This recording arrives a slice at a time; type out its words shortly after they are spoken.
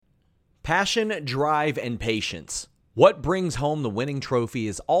Passion, drive, and patience. What brings home the winning trophy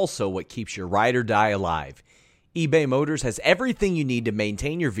is also what keeps your ride or die alive. eBay Motors has everything you need to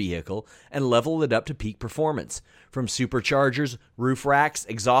maintain your vehicle and level it up to peak performance. From superchargers, roof racks,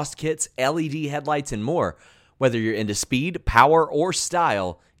 exhaust kits, LED headlights, and more. Whether you're into speed, power, or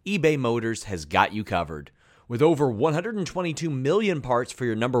style, eBay Motors has got you covered. With over 122 million parts for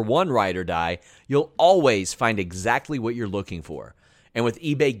your number one ride or die, you'll always find exactly what you're looking for. And with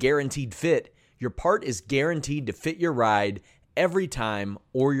eBay Guaranteed Fit, your part is guaranteed to fit your ride every time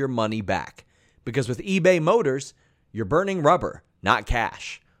or your money back. Because with eBay Motors, you're burning rubber, not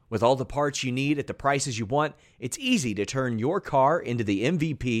cash. With all the parts you need at the prices you want, it's easy to turn your car into the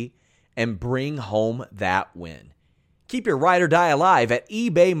MVP and bring home that win. Keep your ride or die alive at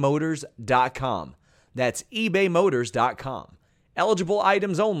ebaymotors.com. That's ebaymotors.com. Eligible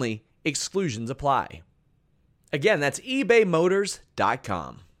items only. Exclusions apply. Again, that's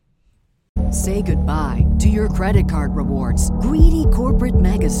ebaymotors.com. Say goodbye to your credit card rewards. Greedy corporate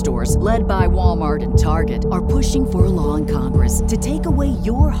mega stores, led by Walmart and Target, are pushing for a law in Congress to take away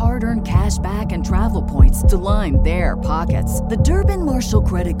your hard-earned cash back and travel points to line their pockets. The Durbin-Marshall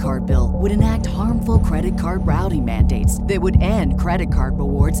credit card bill would enact harmful credit card routing mandates that would end credit card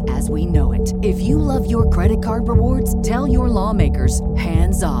rewards as we know it. If you love your credit card rewards, tell your lawmakers,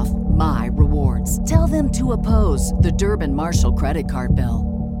 hands off my rewards. Tell them to oppose the Durbin-Marshall credit card bill.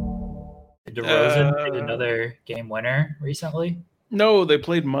 DeRozan hit another game winner recently? No, they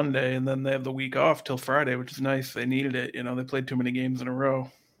played Monday, and then they have the week off till Friday, which is nice. They needed it. You know, they played too many games in a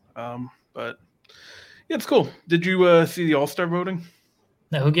row. But, yeah, it's cool. Did you see the All-Star voting?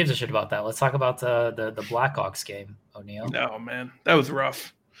 No, who gives a shit about that? Let's talk about the Blackhawks game, O'Neal. No, man. That was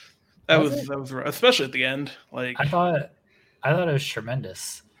rough. That was rough, especially at the end. Like I thought it was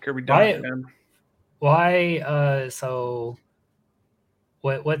tremendous. Kirby Dach, man. Why so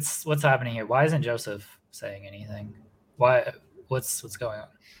What's happening here? Why isn't Joseph saying anything? Why? What's going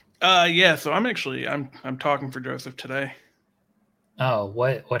on? Yeah. So I'm talking for Joseph today. Oh,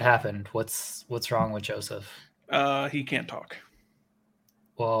 what happened? What's wrong with Joseph? He can't talk.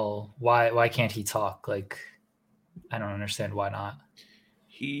 Well, why can't he talk? Like, I don't understand why not.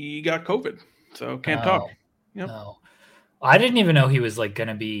 He got COVID, so can't talk. Yep. No. I didn't even know he was like going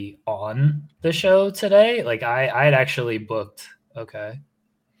to be on the show today. Like I had actually booked. Okay.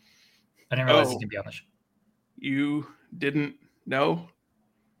 I didn't realize he could be on the show. You didn't know?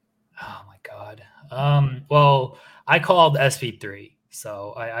 Oh my God. Well, I called SP3,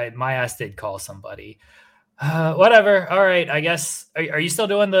 so my ass did call somebody. Whatever. All right. I guess. Are you still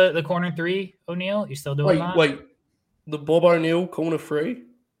doing the corner three, O'Neal? You still doing that? Wait. The Bob O'Neal corner three?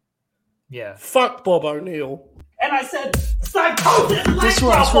 Yeah. Fuck Bob O'Neal. And I said, psychosis! This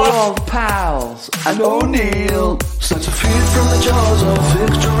one's for all pals and O'Neal. Such a feed from the jaws of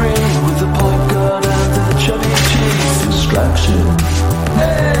victory with the point guard and the chubby cheese. Distraction.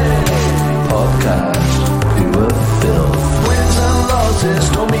 Hey! Podcast. Pure filth. Wins and losses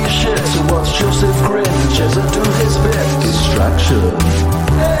don't mean shit. So watch Joseph Grinch as I do his bit. Distraction.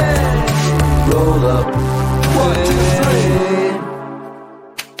 Hey! Roll up. 1, 2, 3.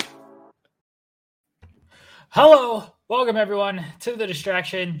 Hello, welcome everyone to The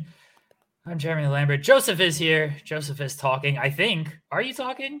Distraction. I'm Jeremy Lambert. Joseph is here. Joseph is talking, I think. Are you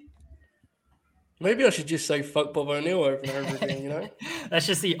talking? Maybe I should just say fuck Bob O'Neal over and over again, you know? That's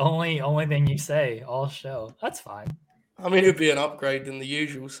just the only thing you say all show. That's fine. I mean, it'd be an upgrade than the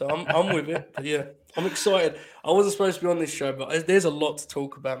usual, so I'm with it. But yeah, I'm excited. I wasn't supposed to be on this show, but there's a lot to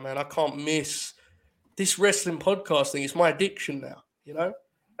talk about, man. I can't miss this wrestling podcast thing. It's my addiction now, you know?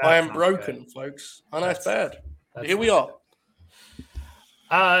 I am broken, folks. I know it's bad. Here we are.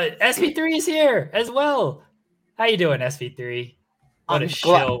 SP3 is here as well. How you doing, SP3? What a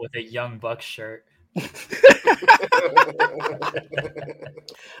shill with a Young Bucks shirt.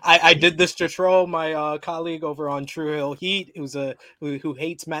 I did this to troll my colleague over on True Hill Heat, who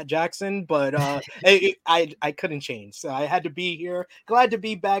hates Matt Jackson, but I couldn't change, so I had to be here. Glad to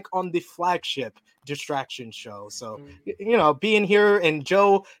be back on the flagship Distraction show. So being here, and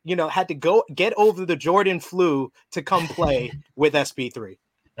Joe, had to go get over the Jordan flu to come play with SP3.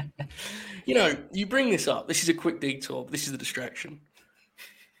 You bring this up. This is a quick detour. This is the Distraction.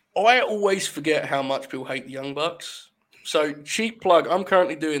 I always forget how much people hate the Young Bucks. So, cheap plug, I'm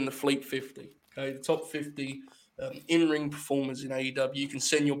currently doing the Fleet 50, okay, the top 50 in-ring performers in AEW. You can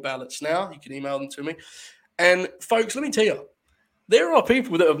send your ballots now. You can email them to me. And, folks, let me tell you, there are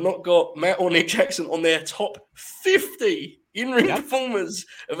people that have not got Matt or Nick Jackson on their top 50 in-ring performers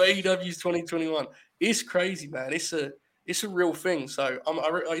of AEW's 2021. It's crazy, man. It's a real thing. So, I'm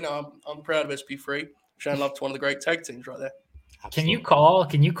proud of SP3. Showing love to one of the great tag teams right there. Can you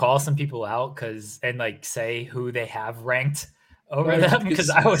call some people out and like say who they have ranked over them? Because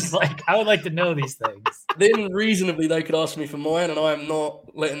I would like to know these things. Then reasonably they could ask me for mine, and I am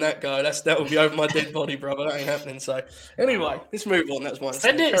not letting that go. That would be over my dead body, brother. That ain't happening. So anyway, let's move on. That's mine.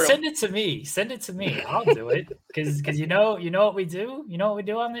 Send it to me. Send it to me. I'll do it. Because you know what we do? You know what we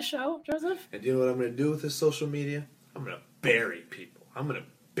do on this show, Joseph? And you know what I'm going to do with this social media? I'm going to bury people. I'm going to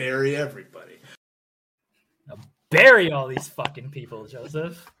bury everybody. I'll bury all these fucking people,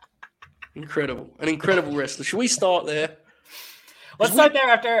 Joseph. Incredible. An incredible wrestler. Should we start there? Let's start there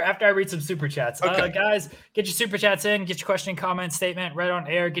after I read some super chats. Okay. Guys, get your super chats in. Get your question, comment, statement right on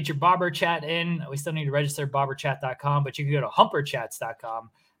air. Get your Bobber chat in. We still need to register bobberchat.com, but you can go to humperchats.com,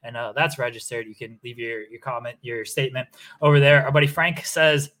 and that's registered. You can leave your comment, your statement over there. Our buddy Frank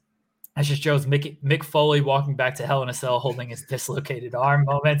says, that's just Joe's Mick Foley walking back to Hell in a Cell holding his dislocated arm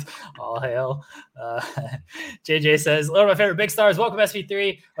moment. All hail. JJ says, one of my favorite big stars. Welcome,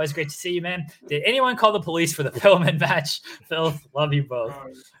 SV3. Always great to see you, man. Did anyone call the police for the Pillman match? Phil, love you both.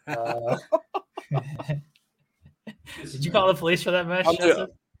 Did you call the police for that match?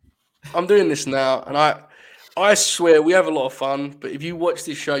 I'm doing this now, and I swear we have a lot of fun, but if you watch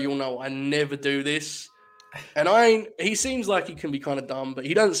this show, you'll know I never do this. And he seems like he can be kind of dumb, but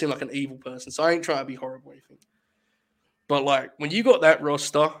he doesn't seem like an evil person. So I ain't trying to be horrible or anything. But like when you got that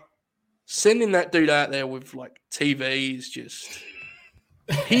roster, sending that dude out there with like TV is just,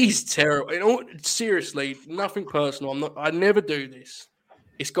 he's terrible. Seriously, nothing personal. I never do this.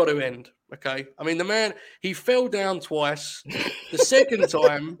 It's got to end. Okay. I mean, the man, he fell down twice. The second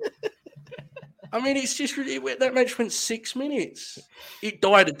time, I mean, it's just that match went 6 minutes. It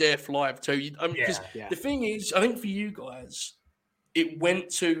died a death live too. The thing is, I think for you guys, it went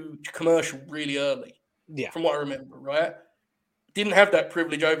to commercial really early. Yeah, from what I remember, right? Didn't have that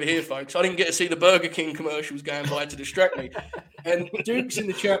privilege over here, folks. I didn't get to see the Burger King commercials going by to distract me. And Dukes in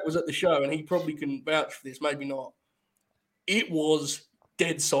the chat was at the show, and he probably can vouch for this, maybe not. It was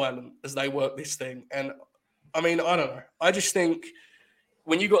dead silent as they worked this thing, and I mean, I don't know. I just think,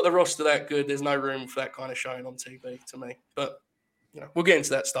 when you got the roster that good, there's no room for that kind of showing on TV to me. But, we'll get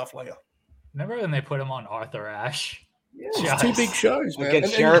into that stuff later. Remember when they put him on Arthur Ashe? Yeah, two big shows, man.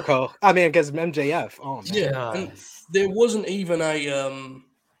 Against Jericho. Against MJF. Oh, man. Yeah, and there wasn't even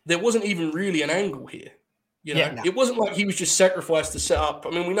really an angle here. It wasn't like he was just sacrificed to set up. I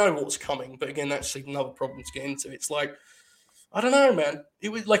mean, we know what's coming, but again, that's another problem to get into. It's like, I don't know, man. It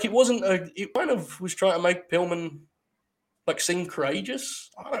was like, it kind of was trying to make Pillman seem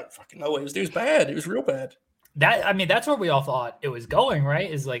courageous. I don't fucking know what it was. It was bad. It was real bad. That's where we all thought it was going, right?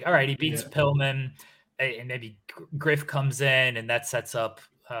 Is like, all right, he beats Pillman, and maybe Griff comes in, and that sets up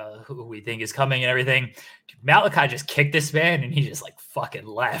who we think is coming and everything. Malachi just kicked this man, and he just fucking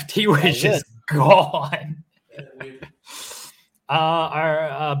left. He was just gone.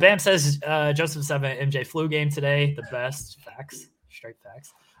 Our Bam says Joseph 7 MJ flu game today. The best. Facts. Straight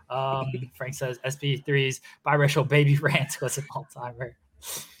facts. Frank says SP3's biracial baby rant was an all-timer.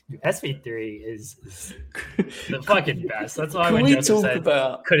 SP3 is the fucking best. That's why when Joseph said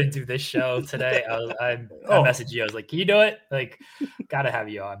couldn't do this show today, I messaged you. I was like, can you do it? Gotta have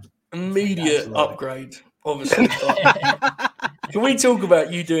you on. Immediate upgrade, obviously. Can we talk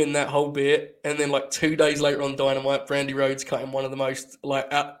about you doing that whole bit, and then 2 days later on Dynamite, Brandy Rhodes cutting one of the most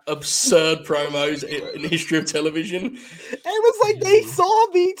absurd promos in the history of television? It was like they saw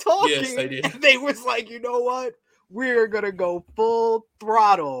me talking. Yes, they did. And they was like, you know what? We're gonna go full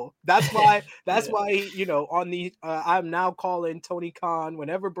throttle. That's why. On the I'm now calling Tony Khan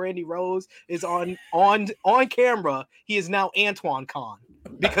whenever Brandy Rhodes is on camera. He is now Antoine Khan.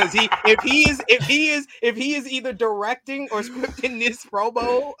 Because if he is either directing or scripting this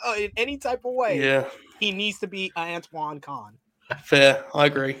promo in any type of way, he needs to be Antoine Khan. Fair, I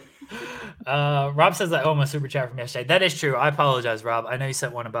agree. Rob says I owe him a super chat from yesterday. That is true. I apologize, Rob. I know you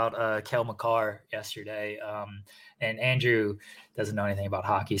sent one about Kel McCarr yesterday, and Andrew doesn't know anything about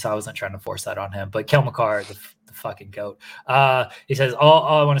hockey, so I wasn't trying to force that on him. But Kel McCarr, the fucking goat. He says,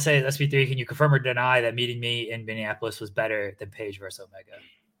 all I want to say is SP3, can you confirm or deny that meeting me in Minneapolis was better than Page versus Omega?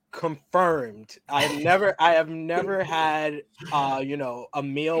 Confirmed. I have never had a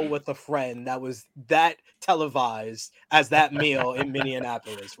meal with a friend that was that televised as that meal in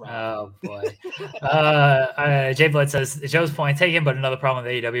Minneapolis. Right? Oh boy. Jay Blood says Joe's point taken, but another problem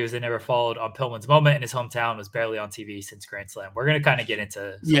with AEW is they never followed on Pillman's moment in his hometown. Was barely on TV since Grand Slam. We're gonna kind of get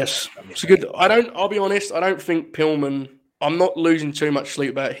into it's good. I'll be honest, I don't think Pillman, I'm not losing too much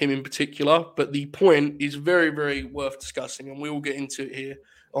sleep about him in particular, but the point is very, very worth discussing, and we will get into it here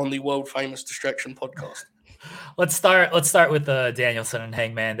on the world famous Distraction podcast. Let's start with Danielson and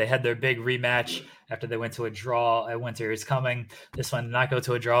Hangman. They had their big rematch after they went to a draw at Winter is Coming. This one did not go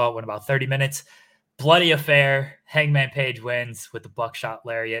to a draw. It went about 30 minutes. Bloody affair. Hangman Page wins with the buckshot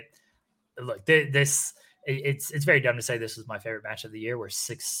lariat. Look, it's very dumb to say this was my favorite match of the year. We're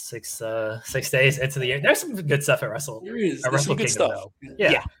six days into the year. There's some good stuff at Wrestle. There is. At Wrestle some good Kingdom, stuff. though.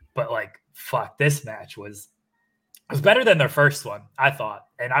 Yeah, but like, fuck, this match was better than their first one, I thought,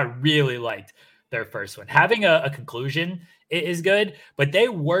 and I really liked their first one. Having a conclusion is good, but they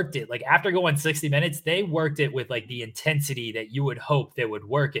worked it. Like, after going 60 minutes, they worked it with like the intensity that you would hope they would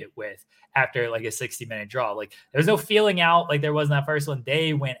work it with after like a 60-minute draw. Like, there's no feeling out like there was in that first one.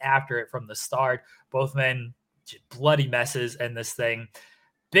 They went after it from the start. Both men, bloody messes in this thing.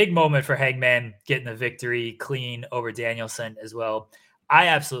 Big moment for Hangman getting the victory clean over Danielson as well. I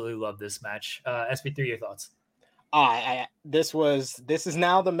absolutely love this match. SB3, your thoughts? This is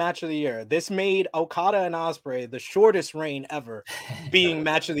now the match of the year. This made Okada and Ospreay the shortest reign ever being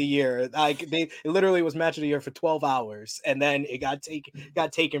match of the year. Like, it literally was match of the year for 12 hours, and then it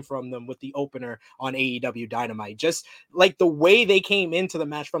got taken from them with the opener on AEW Dynamite. Just like the way they came into the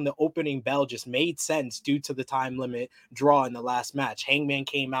match from the opening bell just made sense due to the time limit draw in the last match. Hangman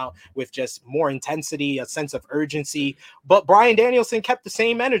came out with just more intensity, a sense of urgency, but Bryan Danielson kept the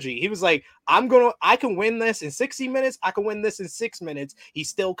same energy. He was like, I can win this in 60 minutes. I can win this in 6 minutes. He's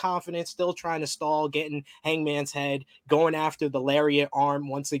still confident, still trying to stall, getting Hangman's head, going after the lariat arm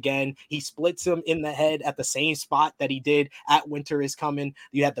once again. He splits him in the head at the same spot that he did at Winter is Coming.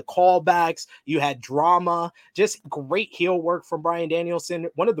 You had the callbacks, you had drama, just great heel work from Bryan Danielson.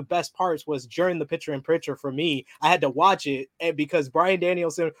 One of the best parts was during the picture-in-picture for me. I had to watch it because Bryan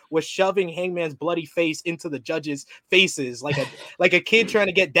Danielson was shoving Hangman's bloody face into the judges' faces like a kid trying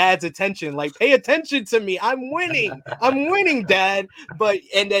to get dad's attention. Like, pay attention to me. I'm winning, Dad.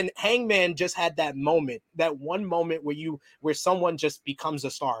 And then Hangman just had that moment, that one moment where someone just becomes a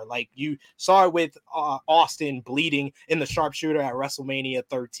star. Like, you saw it with Austin bleeding in the sharpshooter at WrestleMania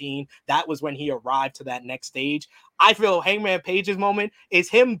 13. That was when he arrived to that next stage. I feel Hangman Page's moment is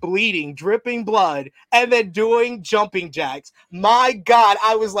him bleeding, dripping blood, and then doing jumping jacks. My God,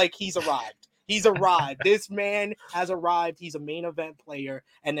 I was like, he's arrived. He's arrived. This man has arrived. He's a main event player.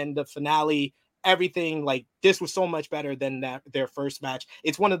 And then the finale, everything, like, this was so much better than their first match.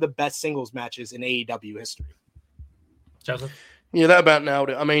 It's one of the best singles matches in AEW history. Joseph? Yeah, that about nailed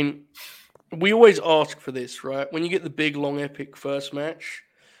it. I mean, we always ask for this, right? When you get the big, long, epic first match,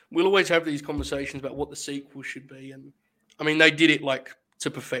 we'll always have these conversations about what the sequel should be. And I mean, they did it like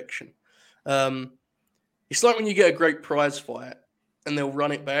to perfection. It's like when you get a great prize fight and they'll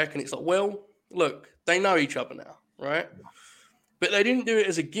run it back and it's like, well, look, they know each other now, right? But they didn't do it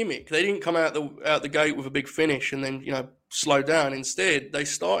as a gimmick. They didn't come out the gate with a big finish and then, slow down. Instead, they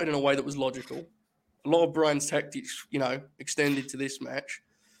started in a way that was logical. A lot of Bryan's tactics, extended to this match.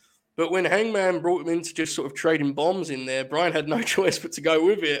 But when Hangman brought him in to just sort of trading bombs in there, Bryan had no choice but to go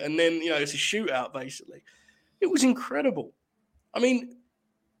with it. And then, it's a shootout, basically. It was incredible. I mean,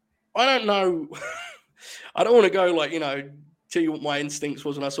 I don't know. I don't want to go tell you what my instincts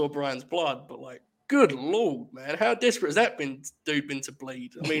was when I saw Bryan's blood, but good Lord, man, how desperate has that been to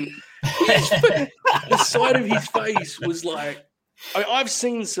bleed? I mean, the side of his face was I've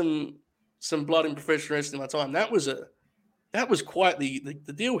seen some blood in professional wrestling in my time. That was quite the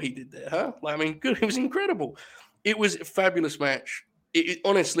deal he did there, huh? Good, it was incredible. It was a fabulous match.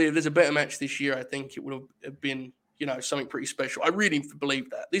 Honestly, if there's a better match this year, I think it would have been, something pretty special. I really believe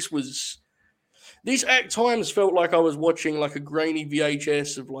that. This at times felt like I was watching a grainy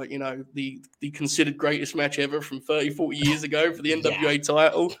VHS of the considered greatest match ever from 30, 40 years ago for the NWA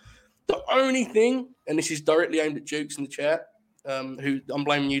title. The only thing, and this is directly aimed at Jukes in the chat, who I'm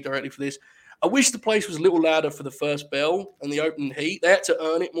blaming you directly for this, I wish the place was a little louder for the first bell and the opening heat. They had to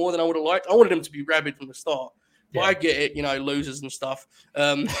earn it more than I would have liked. I wanted them to be rabid from the start. But I get it, losers and stuff.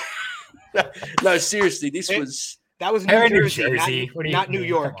 No, seriously, that was New Jersey, not New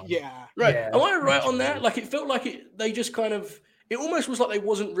York. Yeah. Right. Yeah. Am I right on that? It felt like they just it almost was like they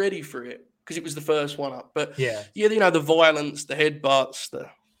wasn't ready for it because it was the first one up. But the violence, the headbutts,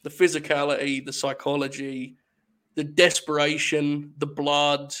 the physicality, the psychology, the desperation, the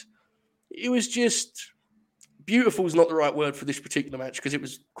blood. It was just beautiful is not the right word for this particular match because it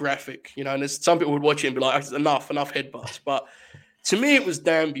was graphic, and there's some people would watch it and be like, enough headbutts. But to me, it was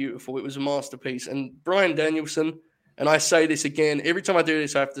damn beautiful. It was a masterpiece. And Bryan Danielson, and I say this again, every time I do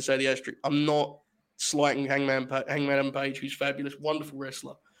this, I have to say the asterisk. I'm not slighting Hangman Page, who's fabulous, wonderful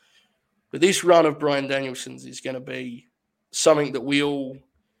wrestler. But this run of Bryan Danielson's is going to be something that we all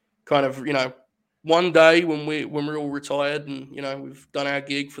kind of, one day when we're all retired and, we've done our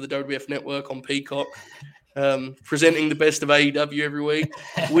gig for the WWF Network on Peacock, presenting the best of AEW every week.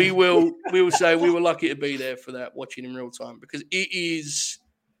 We will say we were lucky to be there for that, watching in real time, because it is,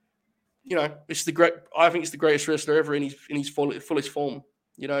 it's I think it's the greatest wrestler ever in his fullest form.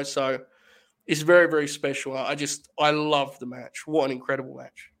 So it's very, very special. I love the match. What an incredible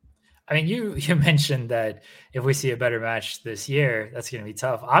match. I mean, you mentioned that if we see a better match this year, that's going to be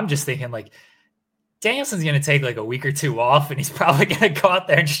tough. I'm just thinking like Danielson's going to take like a week or two off, and he's probably going to go out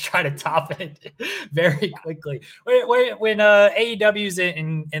there and just try to top it very quickly. When AEW's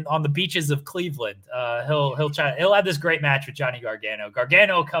in on the beaches of Cleveland, he'll have this great match with Johnny Gargano.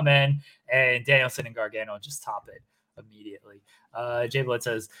 Gargano will come in, and Danielson and Gargano will just top it immediately. Jay Blood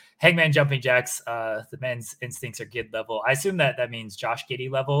says, Hangman jumping jacks, the men's instincts are Gid level. I assume that means Josh Giddey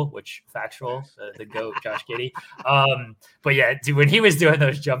level, which factual, the GOAT Josh Giddey. But yeah, dude, when he was doing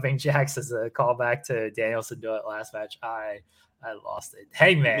those jumping jacks as a callback to Danielson doing it last match, I lost it.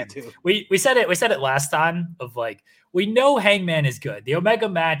 Hangman, we said it last time of like, we know Hangman is good. The Omega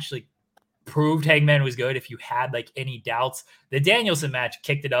match like proved Hangman was good if you had like any doubts. The Danielson match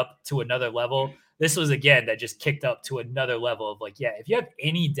kicked it up to another level. This was, again, that just kicked up to another level of like, yeah, if you have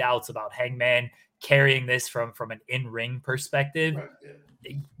any doubts about Hangman carrying this from an in-ring perspective,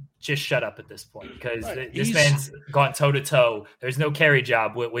 just shut up at this point, because this man's gone toe-to-toe. There's no carry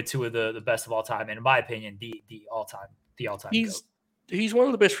job with two of the best of all time, and in my opinion, the all-time he's one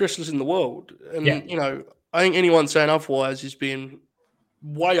of the best wrestlers in the world. And, I think anyone saying otherwise is being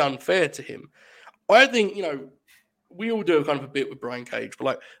way unfair to him. I think, we all do kind of a bit with Brian Cage, but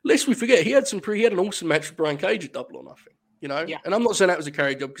like, lest we forget, he had an awesome match with Brian Cage at Double or Nothing, Yeah. And I'm not saying that was a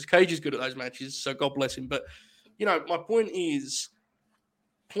carry job, because Cage is good at those matches, so God bless him. But, my point is,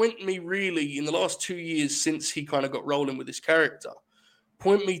 point me really in the last 2 years since he kind of got rolling with this character,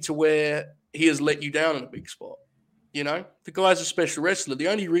 point me to where he has let you down in a big spot. The guy's a special wrestler. The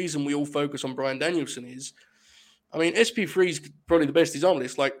only reason we all focus on Bryan Danielson is, SP3 is probably the best example.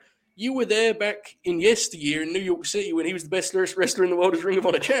 It's like, you were there back in yesteryear in New York City when he was the best wrestler in the world as Ring of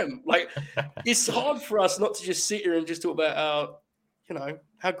Honor champ. Like, it's hard for us not to just sit here and just talk about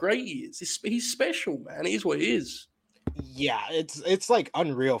how great he is. He's special, man. He is what he is. Yeah, it's like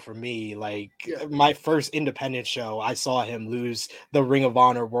unreal for me. Like my first independent show, I saw him lose the Ring of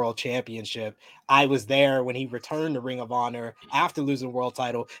Honor World Championship. I was there when he returned to Ring of Honor after losing the world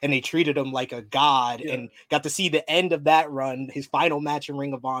title, and they treated him like a god, and got to see the end of that run, his final match in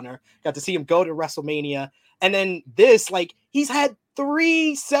Ring of Honor, got to see him go to WrestleMania. And then this, like, he's had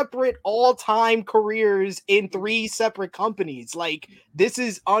 3 separate all-time careers in 3 separate companies. Like, this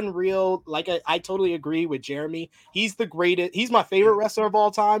is unreal. Like, I totally agree with Jeremy. He's the greatest. He's my favorite wrestler of all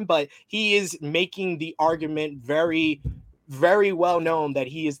time, but he is making the argument very, very well known that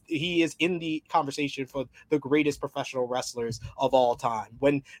he is in the conversation for the greatest professional wrestlers of all time.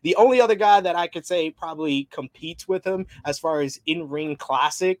 When the only other guy that I could say probably competes with him as far as in-ring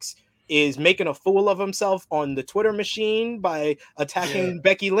classics is making a fool of himself on the Twitter machine by attacking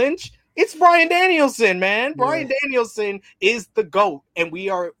Becky Lynch. It's Bryan Danielson, man. Bryan Danielson is the GOAT, and we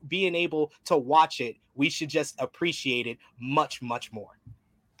are being able to watch it. We should just appreciate it much, much more.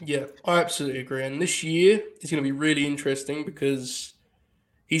 Yeah, I absolutely agree. And this year is going to be really interesting because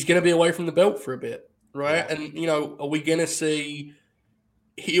he's going to be away from the belt for a bit, right? Yeah. And, are we going to see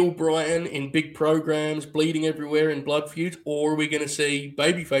heel Bryan in big programs, bleeding everywhere in blood feuds, or are we going to see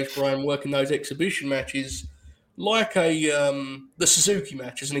babyface Bryan working those exhibition matches like the Suzuki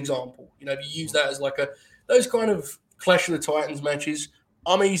match as an example? If you use that as like those kind of Clash of the Titans matches,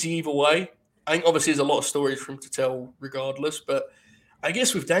 I'm easy either way. I think obviously there's a lot of stories for him to tell regardless, but I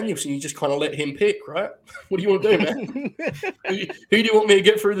guess with Danielson, you just kind of let him pick, right? What do you want to do, man? who do you want me to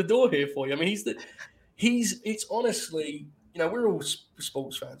get through the door here for you? I mean, it's honestly, we're all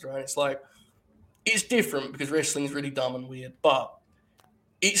sports fans, right? It's like, it's different because wrestling is really dumb and weird, but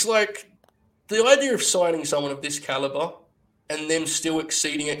it's like the idea of signing someone of this caliber and them still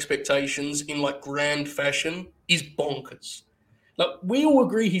exceeding expectations in like grand fashion is bonkers. Like, we all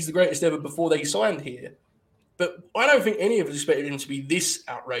agree he's the greatest ever before they signed here, but I don't think any of us expected him to be this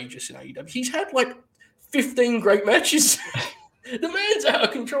outrageous in AEW. He's had like 15 great matches. The man's out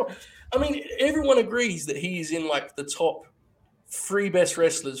of control. I mean, everyone agrees that he is in like the top 5 best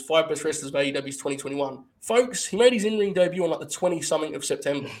wrestlers of AEW's 2021. Folks, he made his in-ring debut on like the 20-something of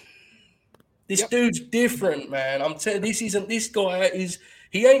September. This dude's different, man. I'm telling you, this guy is,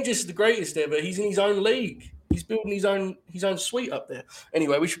 he ain't just the greatest ever. He's in his own league. He's building his own suite up there.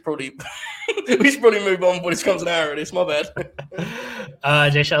 Anyway, we should probably move on before this comes an hour of this. My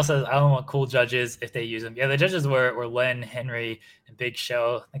bad. Jay Shell says, I don't want cool judges if they use them. Yeah, the judges were Len, Henry, and Big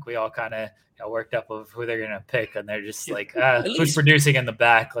Show. I think we all kind of got worked up of who they're going to pick, and they're just who's producing in the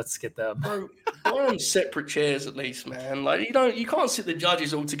back? Let's get them. Bro, they're on separate chairs at least, man. Like you can't sit the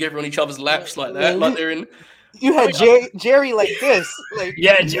judges all together on each other's laps like that. Like they're in. You had Jerry like this. Like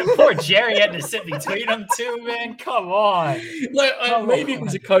poor Jerry had to sit between them too, man. Come on. Maybe it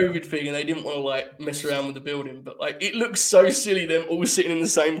was a COVID thing and they didn't want to mess around with the building, but it looks so silly them all sitting in the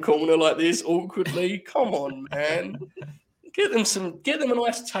same corner like this awkwardly. Come on, man. Get them a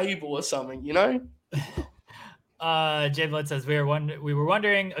nice table or something, you know? Jay Blood says we were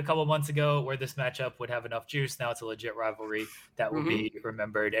wondering a couple months ago where this matchup would have enough juice. Now it's a legit rivalry that will be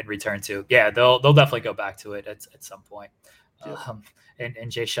remembered and returned to. Yeah, they'll definitely go back to it at some point. And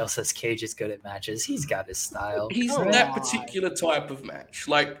Jay Shell says Cage is good at matches. He's got his style. He's that particular type of match.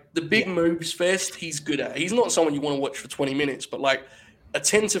 Like the big moves fest, he's good at. He's not someone you want to watch for 20 minutes, but a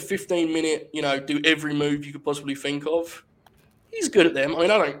 10 to 15 minute, do every move you could possibly think of. He's good at them. I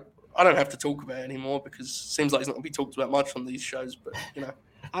mean, I don't have to talk about it anymore because it seems like he's not going to be talked about much on these shows. But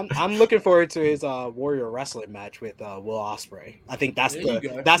I'm looking forward to his Warrior Wrestling match with Will Ospreay. I think that's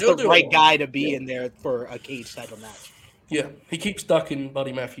the right guy to be in there for a cage type of match. Yeah, he keeps ducking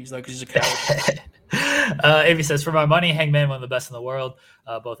Buddy Matthews though because he's a coward. Avi says, for my money, Hangman, one of the best in the world,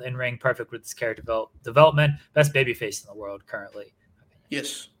 both in ring, perfect with his character development, best babyface in the world currently.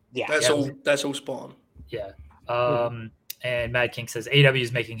 Yes, yeah, that's all spawn. Yeah. And Mad King says AEW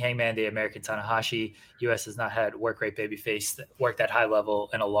is making Hangman the American Tanahashi. US has not had work rate babyface work that high level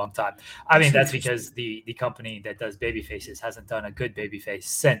in a long time. I mean, that's because the company that does babyfaces hasn't done a good babyface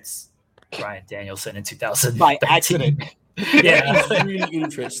since Bryan Danielson in 2000 by accident. Yeah, it's really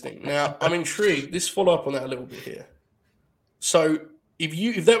interesting. Now I'm intrigued. Let's follow up on that a little bit here. So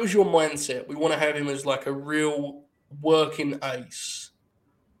if that was your mindset, we want to have him as a real working ace.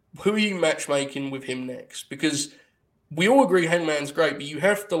 Who are you matchmaking with him next? Because we all agree Hangman's great, but you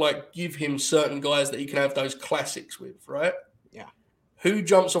have to give him certain guys that he can have those classics with, right? Yeah. Who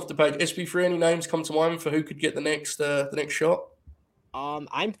jumps off the page? SP3, any names come to mind for who could get the next shot?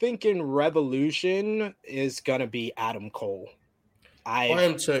 I'm thinking Revolution is gonna be Adam Cole. I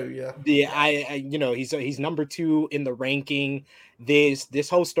am too, yeah. Yeah, he's number 2 in the ranking. This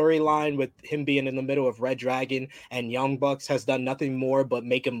whole storyline with him being in the middle of Red Dragon and Young Bucks has done nothing more but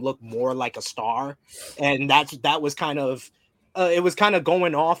make him look more like a star, and that was kind of it was kind of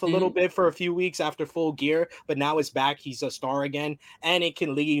going off a little bit for a few weeks after Full Gear, but now it's back. He's a star again, and it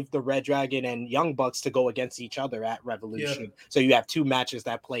can leave the Red Dragon and Young Bucks to go against each other at Revolution. Yeah. So you have 2 matches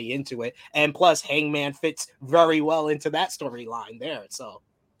that play into it, and plus Hangman fits very well into that storyline there. So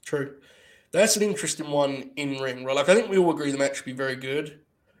true. That's an interesting one in ring, right? I think we all agree the match should be very good.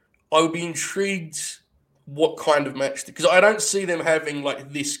 I would be intrigued what kind of match, because I don't see them having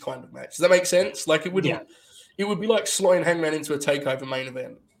this kind of match. Does that make sense? It wouldn't. Yeah. It would be like slotting Hangman into a takeover main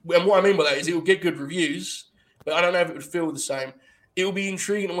event. And what I mean by that is it will get good reviews, but I don't know if it would feel the same. It will be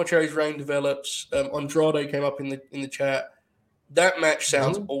intriguing to watch how his reign develops. Andrade came up in the chat. That match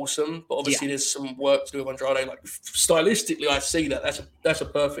sounds awesome, but obviously there's some work to do with Andrade. Stylistically, I see that. That's a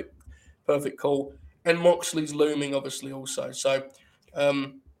perfect call. And Moxley's looming, obviously, also. So, I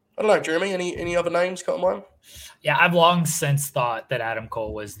don't know, Jeremy, any other names come to mind? Yeah, I've long since thought that Adam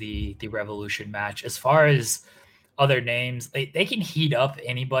Cole was the Revolution match. As far as other names, they can heat up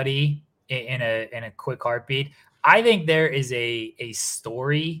anybody in a quick heartbeat. I think there is a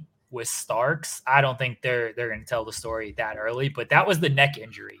story with Starks. I don't think they're going to tell the story that early, but that was the neck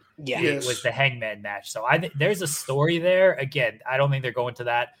injury. Yeah, it was the Hangman match. So I think there's a story there. Again, I don't think they're going to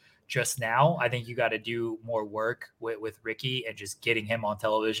that just now. I think you got to do more work with Ricky and just getting him on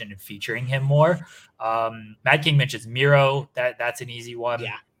television and featuring him more. Mad King mentions Miro. That's an easy one.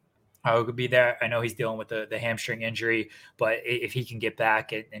 Yeah. Who could be there. I know he's dealing with the hamstring injury, but if he can get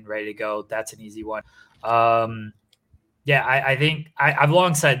back and ready to go, that's an easy one. I think I've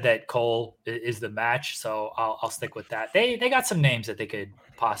long said that Cole is the match, so I'll stick with that. They got some names that they could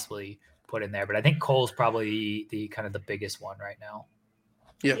possibly put in there, but I think Cole's probably the kind of the biggest one right now.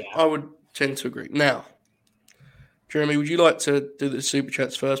 Yeah, I would tend to agree. Now, Jeremy, would you like to do the super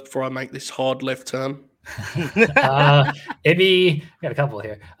chats first before I make this hard left turn? Ibby, got a couple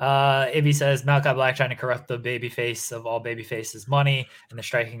here. Ibby says Malachi Black trying to corrupt the babyface of all babyfaces money and the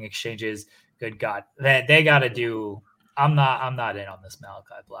striking exchanges. Good God, they got to do. I'm not in on this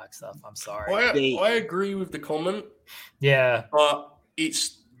Malachi Black stuff. I'm sorry. I agree with the comment. Yeah, but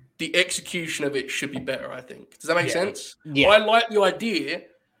it's the execution of it should be better. I think. Does that make sense? Yeah, I like the idea.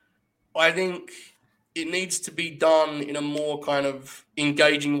 I think it needs to be done in a more kind of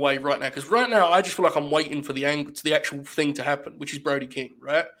engaging way right now. Because right now, I just feel like I'm waiting for the actual thing to happen, which is Brody King,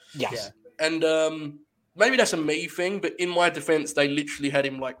 right? Yes. Yeah. And maybe that's a me thing, but in my defense, they literally had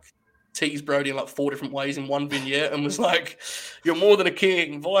him like tease Brody in like 4 different ways in one vignette and was like, "You're more than a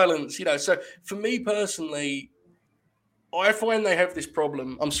king, violence," you know. So for me personally, I find they have this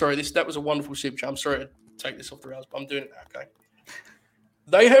problem. I'm sorry, that was a wonderful sip chat. I'm sorry to take this off the rails, but I'm doing it now, okay?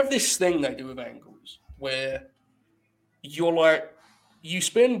 They have this thing they do with angles where you're like, you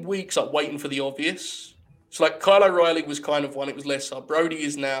spend weeks like waiting for the obvious. So like Kyle O'Reilly was kind of one, it was lesser. Brody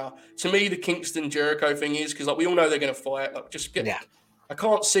is now. To me, the Kingston Jericho thing is because like we all know they're going to fight. Like just get. Yeah. I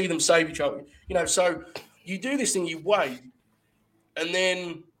can't see them save each other. You know, so you do this thing, you wait, and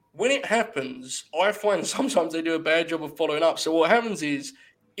then when it happens, I find sometimes they do a bad job of following up. So what happens is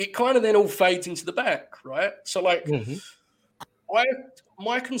it kind of then all fades into the back, right? So like,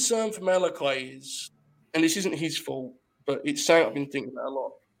 my concern for Malachi is, and this isn't his fault, but it's something I've been thinking about a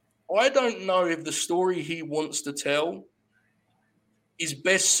lot. I don't know if the story he wants to tell is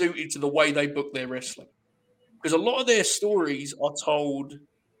best suited to the way they book their wrestling. Because a lot of their stories are told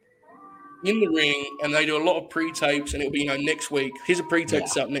in the ring, and they do a lot of pre-tapes, and it'll be, next week. Here's a pre-tape to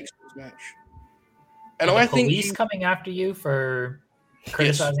set up next week's match. And Are I the think police coming after you for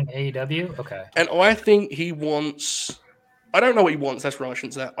criticizing AEW? Okay. And I think he wants... I don't know what he wants. That's right. I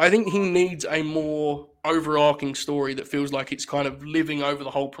shouldn't say that. I think he needs a more overarching story that feels like it's kind of living over the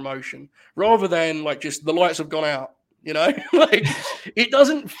whole promotion, rather than like just the lights have gone out. You know, like it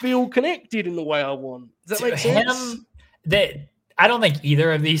doesn't feel connected in the way I want. Does that make sense? I don't think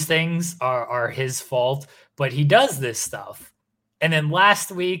either of these things are his fault, but he does this stuff. And then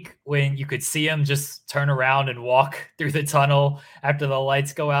last week, when you could see him just turn around and walk through the tunnel after the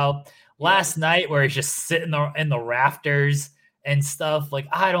lights go out. Last night, where he's just sitting in the rafters and stuff, like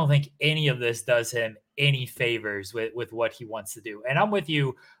I don't think any of this does him any favors with what he wants to do. And I'm with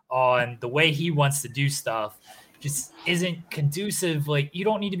you on the way he wants to do stuff just isn't conducive. Like you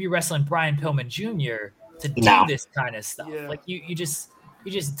don't need to be wrestling Brian Pillman Jr. to do this kind of stuff. Yeah. Like you just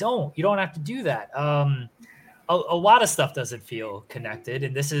don't. You don't have to do that. A lot of stuff doesn't feel connected,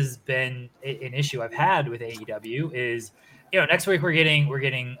 and this has been an issue I've had with AEW is. Next week we're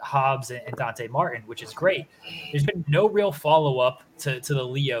getting Hobbs and Dante Martin, which is great. There's been no real follow up to the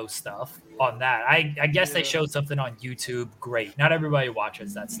Leo stuff on that. I guess they showed something on YouTube. Great. Not everybody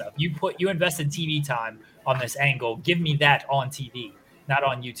watches that stuff. You invested TV time on this angle. Give me that on TV, not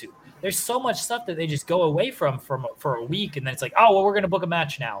on YouTube. There's so much stuff that they just go away from for a week, and then it's like, oh well, we're gonna book a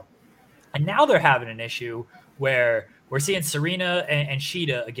match now. And now they're having an issue where we're seeing Serena and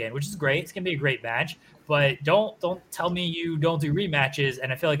Shida again, which is great. It's gonna be a great match. But don't tell me you don't do rematches.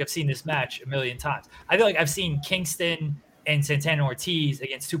 And I feel like I've seen this match a million times. I feel like I've seen Kingston and Santana Ortiz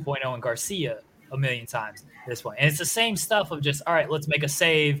against 2.0 and Garcia a million times this one. And it's the same stuff of just, all right, let's make a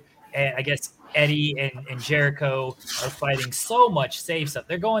save. And I guess Eddie and Jericho are fighting so much save stuff.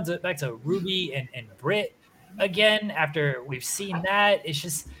 They're going back to Ruby and Britt again after we've seen that. It's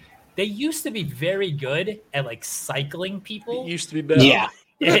just they used to be very good at like cycling people. It used to be better. Yeah.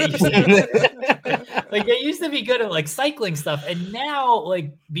 Like they used to be good at like cycling stuff, and now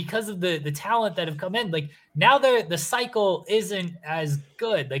like because of the talent that have come in, like now the cycle isn't as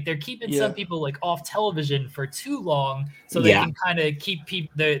good. Like they're keeping some people like off television for too long, so they can kind of keep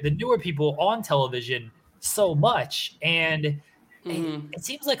the newer people on television so much, and it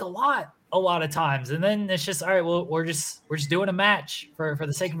seems like a lot of times. And then it's just all right. Well, we're just doing a match for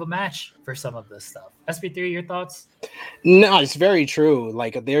the sake of a match for some of this stuff. SP3, your thoughts? No, it's very true.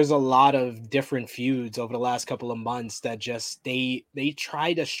 Like there's a lot of different feuds over the last couple of months that just they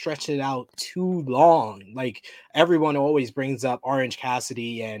try to stretch it out too long. Like everyone always brings up Orange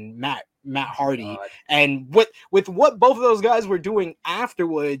Cassidy and Matt Hardy, and with what both of those guys were doing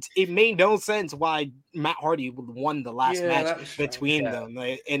afterwards, it made no sense why Matt Hardy won the last match between them,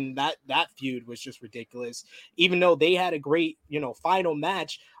 and that feud was just ridiculous. Even though they had a great final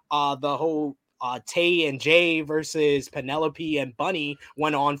match, the whole Tay and Jay versus Penelope and Bunny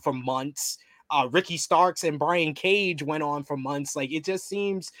went on for months. Ricky Starks and Brian Cage went on for months. Like it just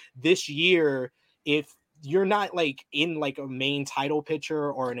seems this year, if you're not like in like a main title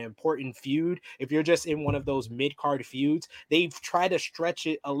picture or an important feud, if you're just in one of those mid-card feuds, they've tried to stretch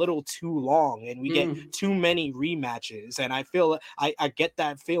it a little too long and we get too many rematches. And I feel I get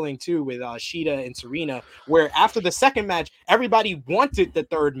that feeling too with Shida and Serena, where after the second match, everybody wanted the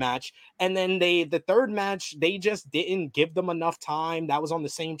third match. And then the third match, they just didn't give them enough time. That was on the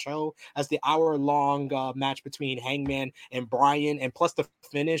same show as the hour-long match between Hangman and Bryan. And plus the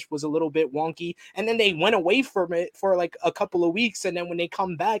finish was a little bit wonky. And then they went went away from it for like a couple of weeks, and then when they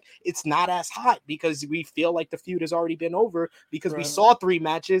come back, it's not as hot because we feel like the feud has already been over because we saw 3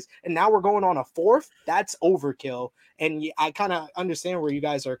 matches, and now we're going on a 4th. That's overkill. And I kind of understand where you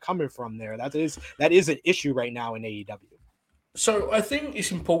guys are coming from there. That is an issue right now in AEW. So I think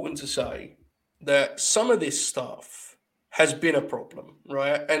it's important to say that some of this stuff has been a problem,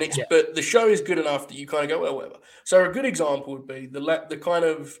 right? And but the show is good enough that you kind of go, well, whatever. So a good example would be the kind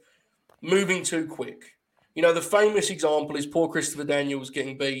of moving too quick. You know, the famous example is poor Christopher Daniels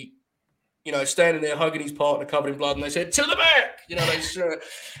getting beat, you know, standing there hugging his partner covered in blood, and they said, to the back! You know,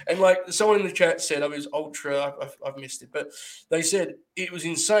 and like someone in the chat said, I was ultra, I've missed it, but they said it was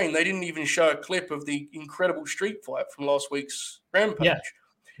insane. They didn't even show a clip of the incredible street fight from last week's Rampage. Yeah.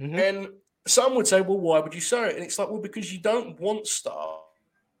 Mm-hmm. And some would say, well, why would you show it? And it's like, well, because you don't want stuff.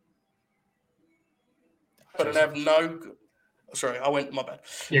 But have no. Sorry, I went, my bad.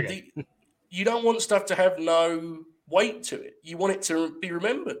 You don't want stuff to have no weight to it. You want it to be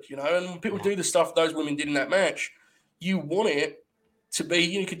remembered, you know. And when people do the stuff those women did in that match, you want it to be,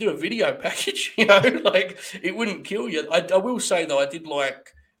 you could do a video package, you know, like it wouldn't kill you. I will say, though, I did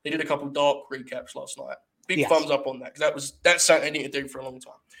like, they did a couple dark recaps last night. Big thumbs up on that, because that's something they need to do for a long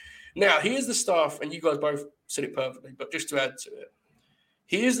time. Now, here's the stuff, and you guys both said it perfectly, but just to add to it,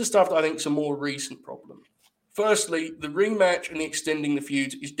 here's the stuff that I think is a more recent problem. Firstly, the rematch and the extending the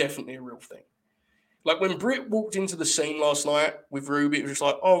feuds is definitely a real thing. Like when Britt walked into the scene last night with Ruby, it was just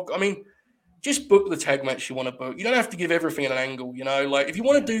like, oh, I mean, just book the tag match you want to book. You don't have to give everything an angle, you know. Like if you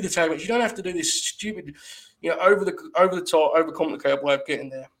want to do the tag match, you don't have to do this stupid, you know, over the top, overcomplicated way of getting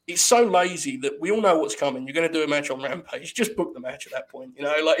there. It's so lazy that we all know what's coming. You're going to do a match on Rampage. Just book the match at that point, you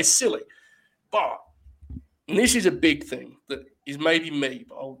know. Like it's silly, but and this is a big thing that is maybe me,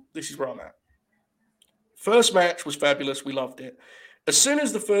 but this is where I'm at. First match was fabulous. We loved it. As soon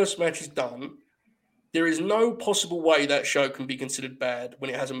as the first match is done, there is no possible way that show can be considered bad when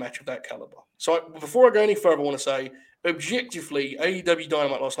it has a match of that caliber. So before I go any further, I want to say, objectively, AEW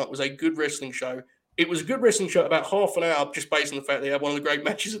Dynamite last night was a good wrestling show. It was a good wrestling show about half an hour just based on the fact they had one of the great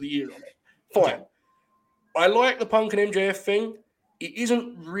matches of the year on it. Fine. I like the Punk and MJF thing. It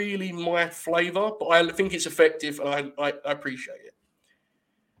isn't really my flavor, but I think it's effective and I appreciate it.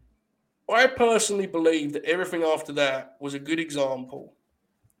 I personally believe that everything after that was a good example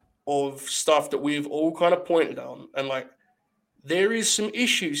of stuff that we've all kind of pointed on. And like, there is some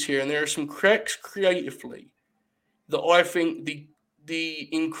issues here and there are some cracks creatively that I think the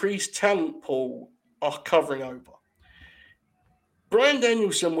increased talent pool are covering over. Bryan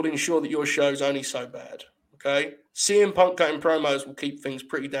Danielson will ensure that your show's only so bad, okay? CM Punk cutting promos will keep things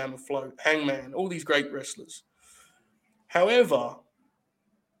pretty damn afloat. Hangman, all these great wrestlers. However,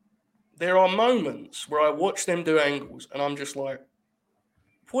 there are moments where I watch them do angles and I'm just like,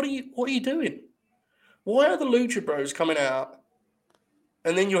 what are you doing? Why are the Lucha Bros coming out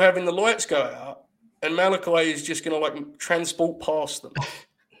and then you're having the lights go out and Malachi is just going to like transport past them?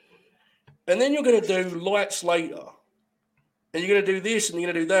 And then you're going to do lights later and you're going to do this and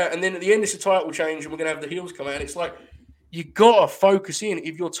you're going to do that. And then at the end, it's a title change and we're going to have the heels come out. And it's like, you got to focus in.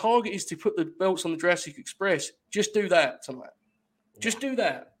 If your target is to put the belts on the Jurassic Express, just do that tonight. Just do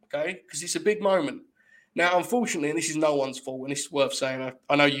that. Okay, because it's a big moment. Now, unfortunately, and this is no one's fault, and it's worth saying,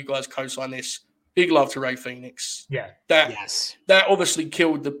 I know you guys co-sign this. Big love to Ray Phoenix. Yeah. That obviously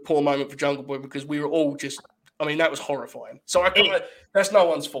killed the poor moment for Jungle Boy because we were all just, I mean, that was horrifying. So that's no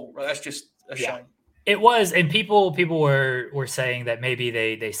one's fault, right? That's just a shame. It was, and people were saying that maybe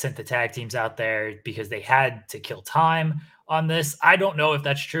they sent the tag teams out there because they had to kill time on this. I don't know if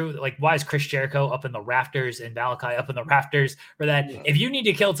that's true. Like, why is Chris Jericho up in the rafters and Malachi up in the rafters for that? Yeah. If you need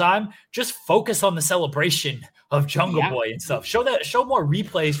to kill time, just focus on the celebration of Jungle Boy and stuff. Show more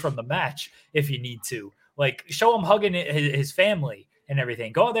replays from the match if you need to. Like, show him hugging his family and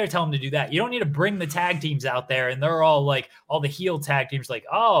everything. Go out there, tell him to do that. You don't need to bring the tag teams out there and they're all like, all the heel tag teams like,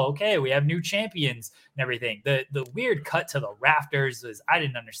 oh, okay, we have new champions and everything. The weird cut to the rafters is, I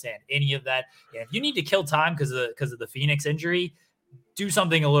didn't understand any of that. And if you need to kill time because of the Phoenix injury, do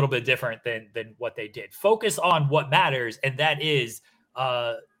something a little bit different than what they did. Focus on what matters, and that is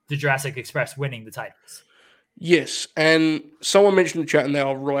the Jurassic Express winning the titles. Yes, and someone mentioned in the chat and they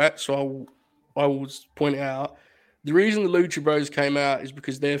are right, so I will point it out. The reason the Lucha Bros came out is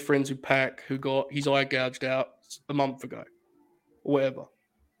because they're friends with Pac, who got his eye gouged out a month ago, or whatever.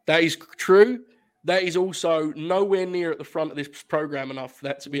 That is true. That is also nowhere near at the front of this program enough for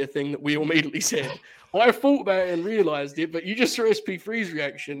that to be a thing that we immediately said. I thought about it and realized it, but you just saw SP3's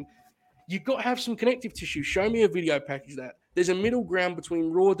reaction. You've got to have some connective tissue. Show me a video package that. There's a middle ground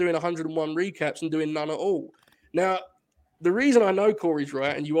between Raw doing 101 recaps and doing none at all. Now, the reason I know Corey's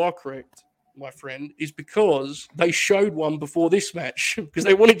right, and you are correct, my friend, is because they showed one before this match because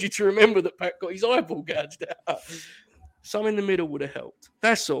they wanted you to remember that Pac got his eyeball gouged out. Some in the middle would have helped.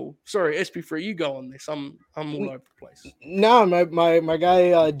 That's all. Sorry, SP3, you go on this. I'm all over the place. No, my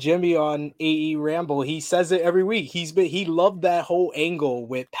guy Jimmy on AE Ramble, he says it every week. He loved that whole angle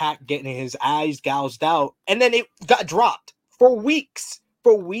with Pac getting his eyes gouged out, and then it got dropped for weeks.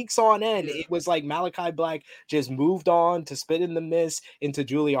 For weeks on end, It was like Malachi Black just moved on to Spit in the Mist into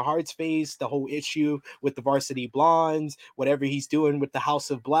Julia Hart's face, the whole issue with the Varsity Blondes, whatever he's doing with the House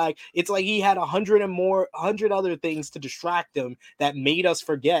of Black. It's like he had 100 other things to distract him that made us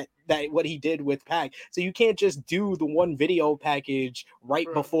forget that what he did with Pac. So you can't just do the one video package right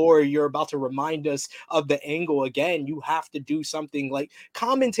before you're about to remind us of the angle again. You have to do something like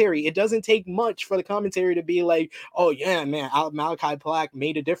commentary. It doesn't take much for the commentary to be like, oh yeah, man, Malachi Black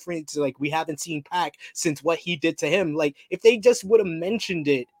made a difference. Like, we haven't seen Pac since what he did to him. Like, if they just would have mentioned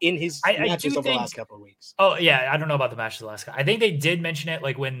it in his matches over the last couple of weeks. Oh yeah, I don't know about the match of the last guy. I think they did mention it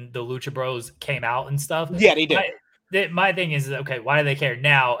like when the Lucha Bros came out and stuff. Yeah, they did. My thing is, okay, why do they care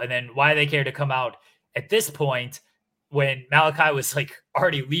now? And then why do they care to come out at this point when Malachi was like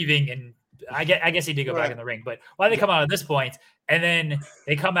already leaving? And I guess he did go back in the ring, but why do they come out at this point? And then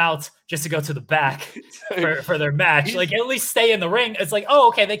they come out just to go to the back for their match. Like, at least stay in the ring. It's like, oh,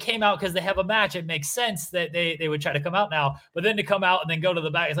 okay, they came out because they have a match. It makes sense that they would try to come out now. But then to come out and then go to the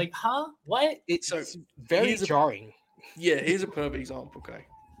back, it's like, huh? What? It's very jarring. Here's a perfect example, okay?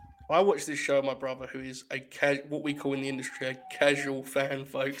 I watched this show with my brother, who is what we call in the industry a casual fan,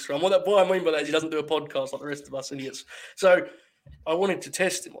 folks. Right? What I mean by that is he doesn't do a podcast like the rest of us idiots. So I wanted to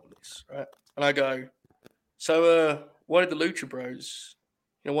test him on this, right? And I go, so why did the Lucha Bros,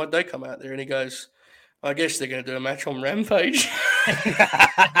 why did they come out there? And he goes, I guess they're going to do a match on Rampage.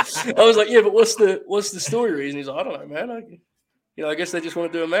 I was like, yeah, but what's the story reason? He's like, I don't know, man. I guess they just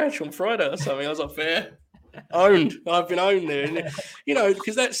want to do a match on Friday or something. I was like, fair. Owned. I've been owned there. And,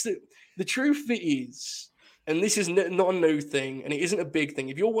 because that's the truth of it is, and this is not a new thing, and it isn't a big thing.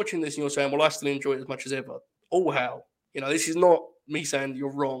 If you're watching this and you're saying, well, I still enjoy it as much as ever, all how. This is not me saying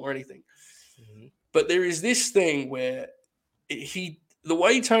you're wrong or anything. Mm-hmm. But there is this thing where the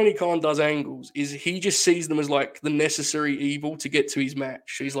way Tony Khan does angles is he just sees them as like the necessary evil to get to his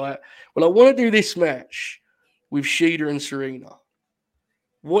match. He's like, well, I want to do this match with Shida and Serena.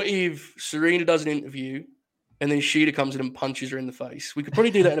 What if Serena does an interview and then Shida comes in and punches her in the face? We could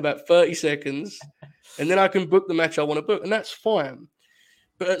probably do that in about 30 seconds, and then I can book the match I want to book, and that's fine.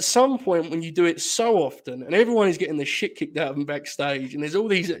 But at some point, when you do it so often, and everyone is getting the shit kicked out of them backstage, and there's all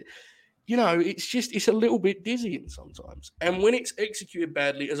these, it's a little bit dizzying sometimes. And when it's executed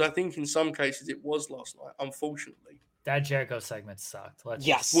badly, as I think in some cases it was last night, unfortunately. That Jericho segment sucked. Well,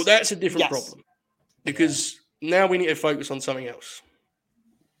 that's a different problem. Because now we need to focus on something else.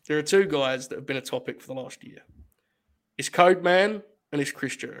 There are two guys that have been a topic for the last year. It's Code Man and it's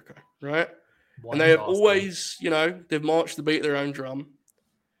Chris Jericho, right? And they have always, they've marched the beat of their own drum.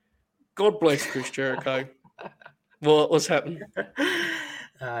 God bless Chris Jericho. What's happened?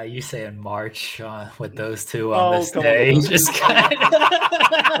 You saying March with those two on the stage?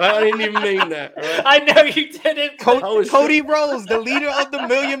 I didn't even mean that. Right? I know you didn't. Cody Rhodes, the leader of the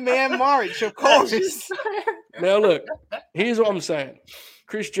Million Man March, of course. Now look, here's what I'm saying.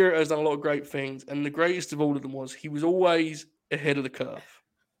 Chris Jericho has done a lot of great things, and the greatest of all of them was he was always ahead of the curve.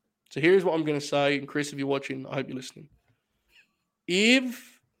 So here's what I'm going to say, and Chris, if you're watching, I hope you're listening.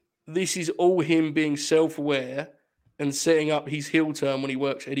 If this is all him being self-aware and setting up his heel turn when he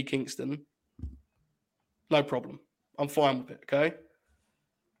works Eddie Kingston, no problem. I'm fine with it, okay?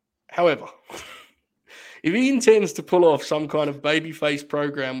 However, if he intends to pull off some kind of babyface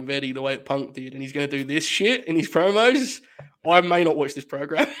program with Eddie the way that Punk did, and he's going to do this shit in his promos, I may not watch this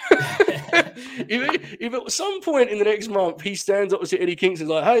program. if at some point in the next month he stands up to Eddie Kingston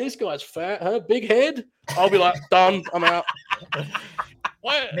and is like, hey, this guy's fat, big head, I'll be like, done, I'm out.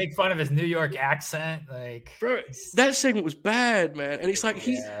 What? Make fun of his New York accent, bro. That segment was bad, man. And it's like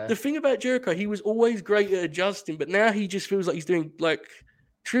the thing about Jericho, he was always great at adjusting, but now he just feels like he's doing like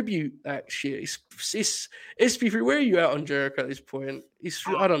tribute act shit. It's SP3. Where are you at on Jericho at this point?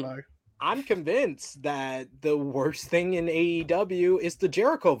 I don't know. I'm convinced that the worst thing in AEW is the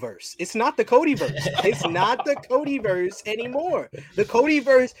Jericho verse. It's not the Cody verse. It's not the Cody verse anymore. The Cody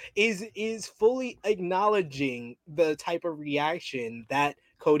verse is fully acknowledging the type of reaction that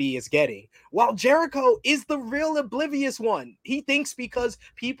Cody is getting. While Jericho is the real oblivious one. He thinks because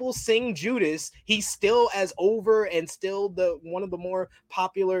people sing Judas, he's still as over and still the one of the more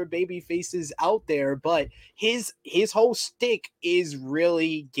popular baby faces out there, but his whole stick is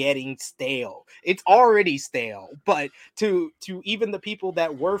really getting stale. It's already stale, but to even the people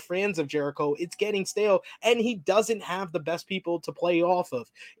that were fans of Jericho, it's getting stale, and he doesn't have the best people to play off of.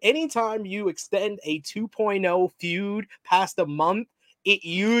 Anytime you extend a 2.0 feud past a month, it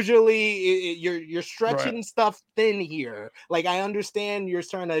usually you're stretching stuff thin here. Like, I understand you're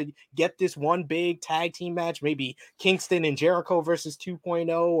trying to get this one big tag team match, maybe Kingston and Jericho versus 2.0,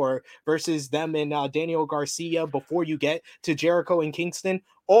 or versus them and Daniel Garcia before you get to Jericho and Kingston.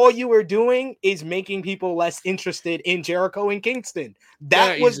 All you are doing is making people less interested in Jericho and Kingston.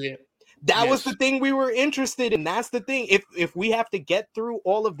 That was the thing we were interested in. That's the thing. If we have to get through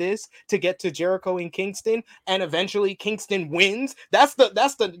all of this to get to Jericho and Kingston, and eventually Kingston wins, that's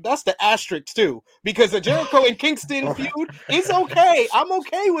the asterisk too. Because the Jericho and Kingston feud is okay. I'm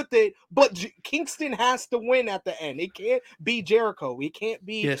okay with it, but Kingston has to win at the end. It can't be Jericho. It can't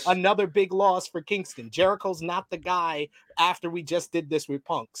be another big loss for Kingston. Jericho's not the guy after we just did this with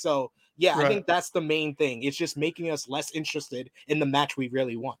Punk. So yeah, I think that's the main thing. It's just making us less interested in the match we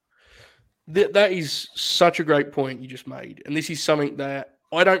really want. That is such a great point you just made. And this is something that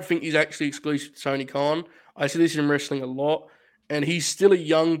I don't think is actually exclusive to Tony Khan. I see this in wrestling a lot. And he's still a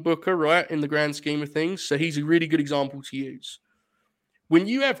young booker, right, in the grand scheme of things. So he's a really good example to use. When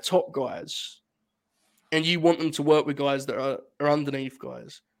you have top guys and you want them to work with guys that are underneath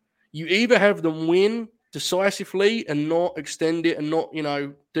guys, you either have them win decisively and not extend it and not,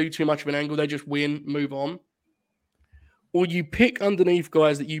 do too much of an angle. They just win, move on. Or you pick underneath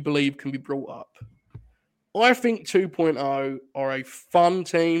guys that you believe can be brought up. I think 2.0 are a fun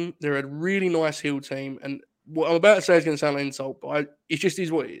team. They're a really nice heel team. And what I'm about to say is going to sound like an insult, but it just is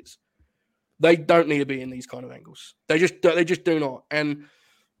what it is. They don't need to be in these kind of angles. They just do not. And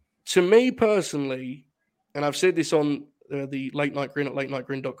to me personally, and I've said this on the Late Night Grin at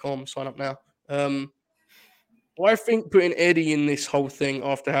latenightgrin.com, sign up now. I think putting Eddie in this whole thing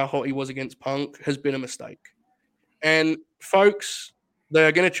after how hot he was against Punk has been a mistake. And folks,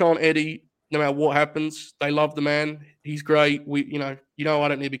 they're going to chant Eddie no matter what happens. They love the man. He's great. I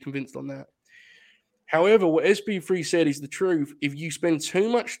don't need to be convinced on that. However, what SB3 said is the truth. If you spend too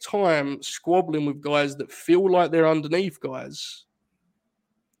much time squabbling with guys that feel like they're underneath guys,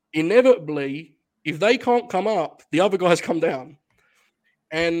 inevitably, if they can't come up, the other guys come down.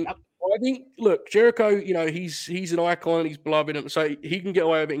 And I think, look, Jericho, he's an icon. He's beloved. So he can get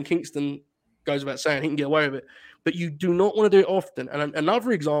away with it. And Kingston goes without saying he can get away with it. But you do not want to do it often. And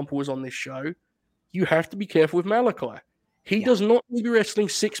another example was on this show. You have to be careful with Malachi. He does not need to be wrestling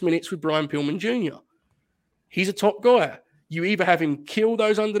 6 minutes with Brian Pillman Jr. He's a top guy. You either have him kill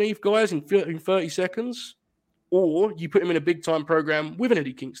those underneath guys in 30 seconds, or you put him in a big-time program with an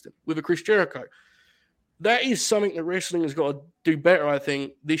Eddie Kingston, with a Chris Jericho. That is something that wrestling has got to do better, I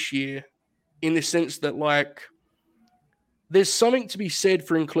think, this year, in the sense that, there's something to be said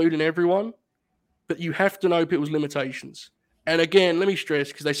for including everyone, but you have to know people's limitations. And again, let me stress,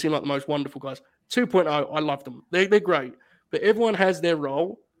 because they seem like the most wonderful guys. 2.0, I love them. They're great. But everyone has their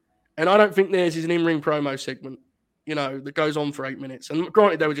role. And I don't think theirs is an in-ring promo segment, that goes on for 8 minutes. And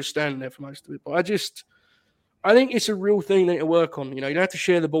granted, they were just standing there for most of it. But I think it's a real thing they need to work on. You don't have to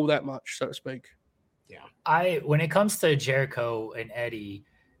share the ball that much, so to speak. Yeah. When it comes to Jericho and Eddie,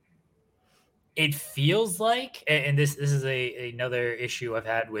 it feels like, and this is another issue I've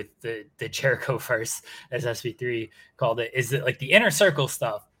had with the Jericho verse, as SB3 called it, is that the inner circle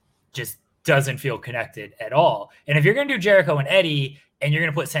stuff just doesn't feel connected at all. And if you're going to do Jericho and Eddie and you're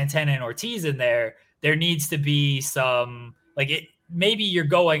going to put Santana and Ortiz in there needs to be some, maybe you're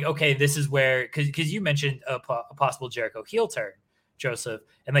going, okay, this is where, because you mentioned a possible Jericho heel turn, Joseph.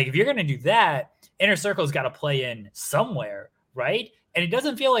 And if you're going to do that, inner circle's got to play in somewhere, right? And it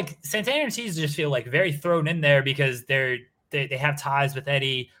doesn't feel like Santana and Ortiz just feel very thrown in there because they have ties with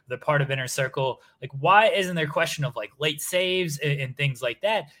Eddie. They're part of Inner Circle. Why isn't there question of late saves and things like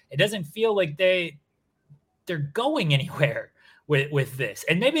that? It doesn't feel like they're going anywhere with this.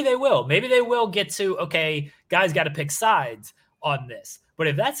 And maybe they will. Maybe they will get to, okay, guys got to pick sides on this. But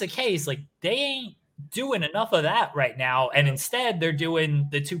if that's the case, they ain't doing enough of that right now, and instead they're doing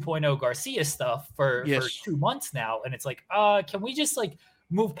the 2.0 Garcia stuff for 2 months now, and it's can we just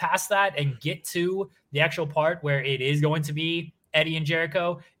move past that and get to the actual part where it is going to be Eddie and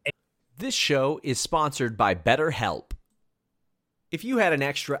Jericho? This show is sponsored by BetterHelp. If you had an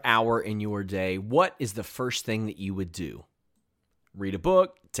extra hour in your day, what is the first thing that you would do? Read a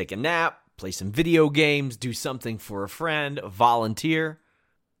book, take a nap, play some video games, do something for a friend, volunteer?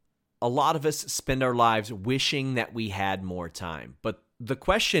 A lot of us spend our lives wishing that we had more time. But the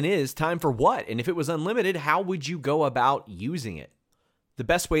question is, time for what? And if it was unlimited, how would you go about using it? The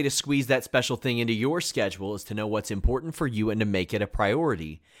best way to squeeze that special thing into your schedule is to know what's important for you and to make it a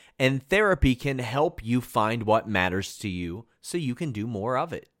priority. And therapy can help you find what matters to you so you can do more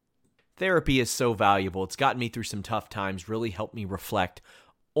of it. Therapy is so valuable. It's gotten me through some tough times, really helped me reflect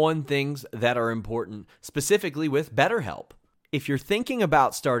on things that are important, specifically with BetterHelp. If you're thinking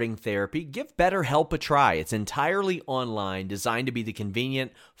about starting therapy, give BetterHelp a try. It's entirely online, designed to be the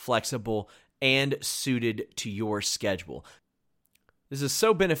convenient, flexible, and suited to your schedule. This is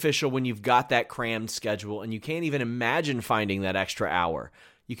so beneficial when you've got that crammed schedule and you can't even imagine finding that extra hour.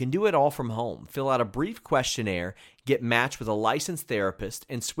 You can do it all from home. Fill out a brief questionnaire, get matched with a licensed therapist,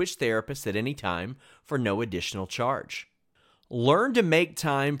 and switch therapists at any time for no additional charge. Learn to make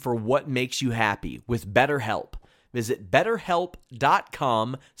time for what makes you happy with BetterHelp. Visit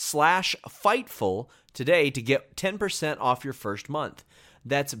betterhelp.com/Fightful today to get 10% off your first month.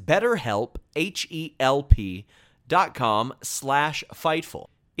 That's BetterHelp, HELP.com/Fightful.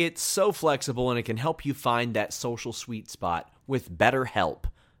 It's so flexible and it can help you find that social sweet spot with BetterHelp.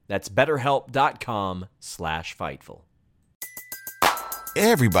 That's betterhelp.com/Fightful.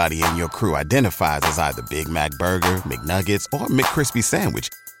 Everybody in your crew identifies as either Big Mac Burger, McNuggets, or McCrispy Sandwich.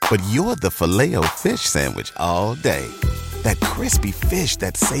 But you're the Filet-O-Fish Sandwich all day. That crispy fish,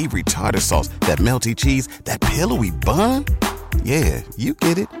 that savory tartar sauce, that melty cheese, that pillowy bun. Yeah, you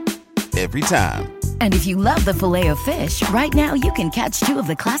get it. Every time. And if you love the Filet-O-Fish, right now you can catch 2 of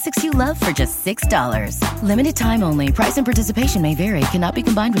the classics you love for just $6. Limited time only. Price and participation may vary. Cannot be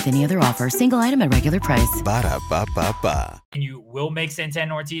combined with any other offer. Single item at regular price. Ba-da-ba-ba-ba. And you will make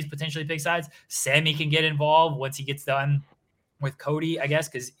Santana Ortiz potentially pick sides. Sammy can get involved once he gets done with Cody, I guess,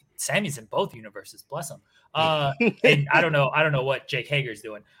 because Sammy's in both universes. Bless him. And I don't know what Jake Hager's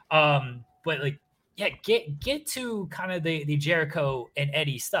doing. But like, yeah, get to kind of the Jericho and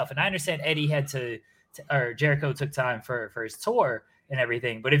Eddie stuff. And I understand Eddie had or Jericho took time for his tour and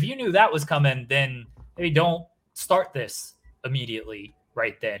everything. But if you knew that was coming, then maybe don't start this immediately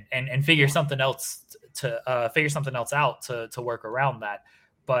right then and figure something else out to work around that.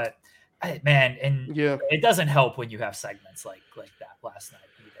 But man, and yeah, it doesn't help when you have segments like that last night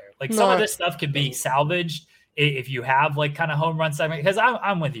either. Like some of this stuff could be salvaged if you have like kind of home run segment. Because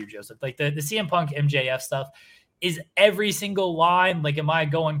I'm with you, Joseph. Like the CM Punk MJF stuff is every single line. Like, am I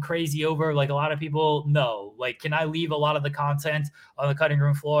going crazy over like a lot of people? No. Like, can I leave a lot of the content on the cutting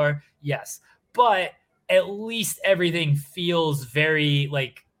room floor? Yes. But at least everything feels very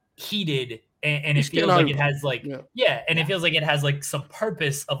like heated. And it feels like it has like, it feels like it has like some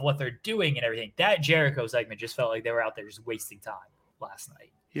purpose of what they're doing and everything. That Jericho segment just felt like they were out there just wasting time last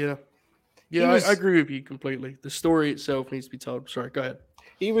night. Yeah. Yeah, I agree with you completely. The story itself needs to be told. Sorry, go ahead.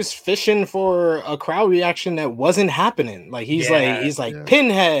 He was fishing for a crowd reaction that wasn't happening. Like he's like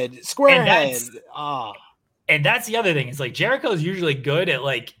pinhead, squarehead. And that's the other thing. It's like Jericho's usually good at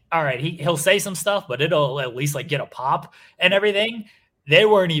like, all right, he'll say some stuff, but it'll at least like get a pop and everything. They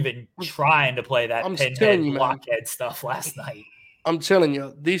weren't even trying to play that pinhead, blockhead stuff last night. I'm telling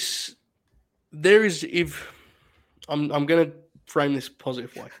you, I'm going to frame this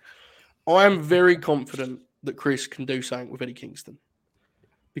positive way. I am very confident that Chris can do something with Eddie Kingston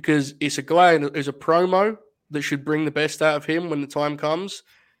because it's a guy, there's a promo that should bring the best out of him when the time comes.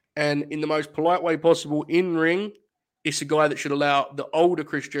 And in the most polite way possible in ring, it's a guy that should allow the older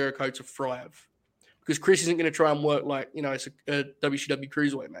Chris Jericho to thrive. Because Chris isn't going to try and work like, it's a WCW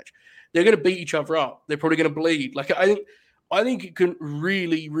Cruiserweight match. They're going to beat each other up. They're probably going to bleed. Like I think it can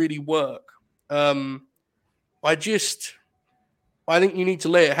really, really work. I think you need to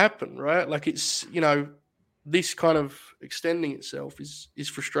let it happen, right? Like it's, this kind of extending itself is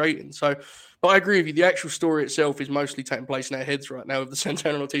frustrating. So, but I agree with you. The actual story itself is mostly taking place in our heads right now with the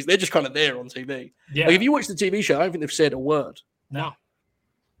Santana and Ortiz. They're just kind of there on TV. Yeah. Like if you watch the TV show, I don't think they've said a word. No.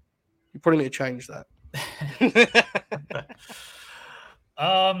 You probably need to change that.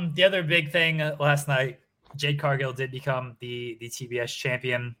 The other big thing last night, Jade Cargill did become the TBS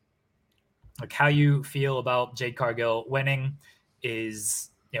champion. Like how you feel about Jade Cargill winning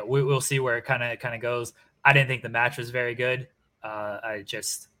is, we'll see where it kind of goes. I didn't think the match was very good.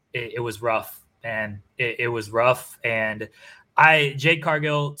 It was rough, and it was rough. And Jade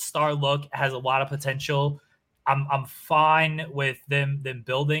Cargill star look has a lot of potential. I'm fine with them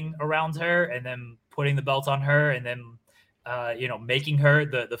building around her and then putting the belt on her and then making her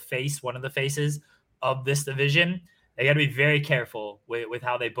the face, one of the faces of this division. They got to be very careful with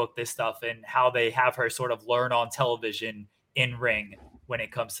how they book this stuff and how they have her sort of learn on television in ring when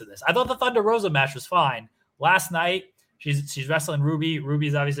it comes to this. I thought the Thunder Rosa match was fine. Last night, She's wrestling Ruby.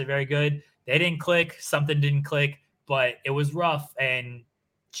 Ruby's obviously very good. They didn't click. Something didn't click, but it was rough. And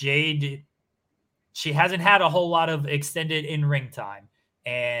Jade, she hasn't had a whole lot of extended in-ring time.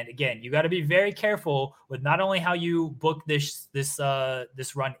 And again, you got to be very careful with not only how you book this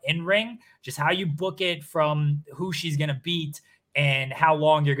run in ring, just how you book it from who she's going to beat and how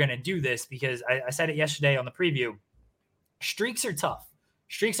long you're going to do this. Because I said it yesterday on the preview, streaks are tough.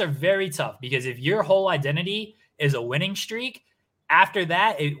 Streaks are very tough because if your whole identity is a winning streak, after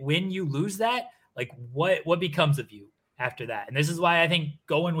that, when you lose that, like what becomes of you after that? And this is why I think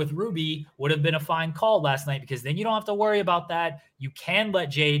going with Ruby would have been a fine call last night, because then you don't have to worry about that. You can let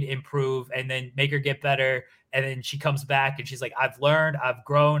Jade improve and then make her get better. And then she comes back and she's like, I've learned, I've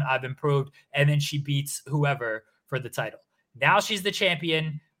grown, I've improved. And then she beats whoever for the title. Now she's the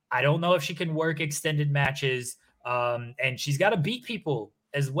champion. I don't know if she can work extended matches. And she's got to beat people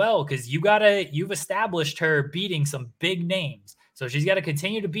as well, because you've established her beating some big names. So she's got to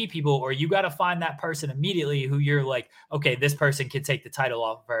continue to beat people, or you got to find that person immediately who you're like, okay, this person can take the title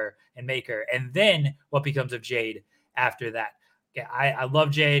off of her and make her. And then what becomes of Jade after that? Yeah, I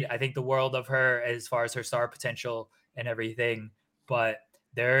love Jade. I think the world of her as far as her star potential and everything, but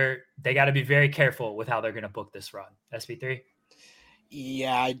they got to be very careful with how they're going to book this run. SP3?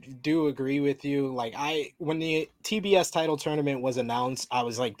 Yeah, I do agree with you. Like when the TBS title tournament was announced, I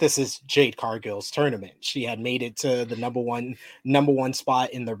was like, this is Jade Cargill's tournament. She had made it to the number one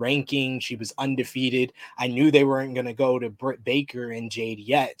spot in the ranking. She was undefeated. I knew they weren't going to go to Britt Baker and Jade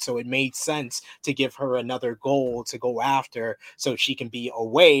yet. So it made sense to give her another goal to go after so she can be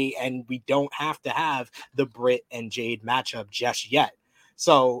away. And we don't have to have the Britt and Jade matchup just yet.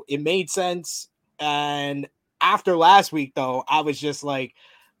 So it made sense. And after last week, though, I was just like,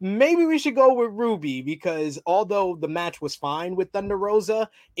 maybe we should go with Ruby, because although the match was fine with Thunder Rosa,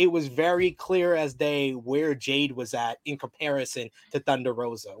 it was very clear as day where Jade was at in comparison to Thunder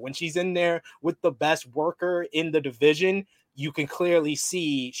Rosa. When she's in there with the best worker in the division, you can clearly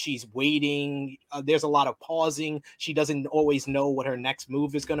see she's waiting. There's a lot of pausing. She doesn't always know what her next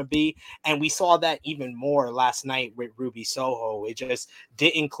move is going to be. And we saw that even more last night with Ruby Soho. It just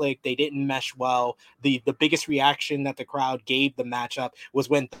didn't click. They didn't mesh well. The biggest reaction that the crowd gave the matchup was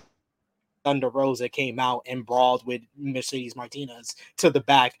when Thunder Rosa came out and brawled with Mercedes Martinez to the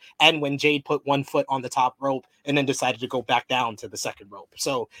back, and when Jade put one foot on the top rope and then decided to go back down to the second rope.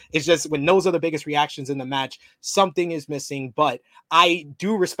 So it's just, when those are the biggest reactions in the match, something is missing. But I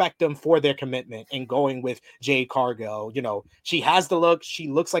do respect them for their commitment and going with Jade Cargill. You know, she has the look. She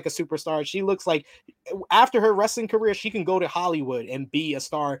looks like a superstar. She looks like, after her wrestling career, she can go to Hollywood and be a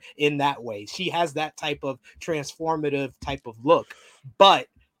star in that way. She has that type of transformative type of look, but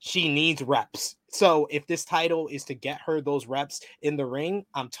she needs reps. So if this title is to get her those reps in the ring,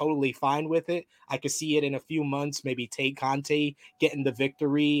 I'm totally fine with it. I could see it in a few months, maybe Tay Conte getting the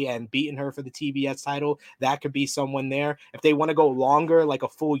victory and beating her for the TBS title. That could be someone there. If they want to go longer, like a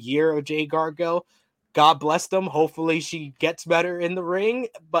full year of Jade Cargill, God bless them. Hopefully she gets better in the ring.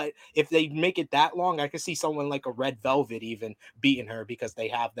 But if they make it that long, I could see someone like a Red Velvet even beating her, because they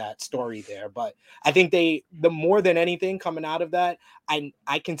have that story there. But I think the more than anything coming out of that,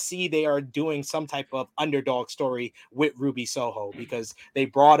 I can see they are doing some type of underdog story with Ruby Soho, because they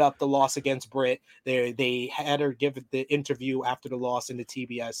brought up the loss against Britt. They had her give the interview after the loss in the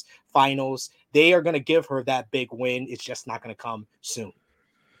TBS finals. They are going to give her that big win. It's just not going to come soon.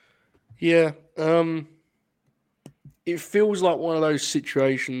 Yeah. It feels like one of those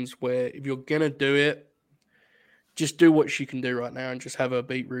situations where if you're going to do it, just do what she can do right now and just have her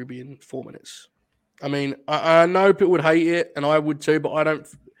beat Ruby in 4 minutes. I mean, I know people would hate it, and I would too, but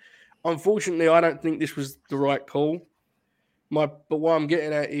unfortunately, I don't think this was the right call. But what I'm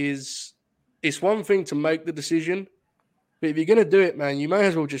getting at is, it's one thing to make the decision, but if you're going to do it, man, you may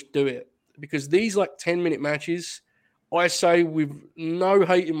as well just do it, because these 10-minute matches, I say with no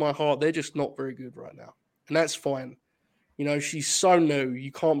hate in my heart, they're just not very good right now. And that's fine. You know, she's so new. You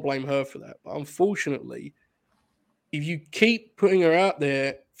can't blame her for that. But unfortunately, if you keep putting her out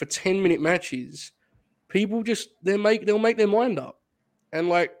there for 10-minute matches, people they'll make their mind up. And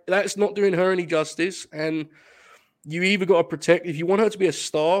that's not doing her any justice. And you either got to protect, if you want her to be a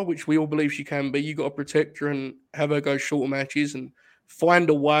star, which we all believe she can be, you got to protect her and have her go shorter matches and find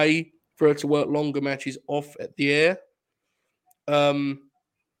a way for her to work longer matches off at the air. I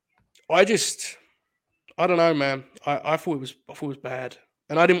don't know, man. I thought it was bad,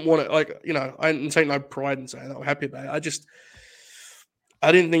 and I didn't want it. I didn't take no pride in saying that. I'm happy about it.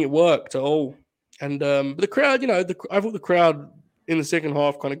 I didn't think it worked at all. And but the crowd, I thought the crowd in the second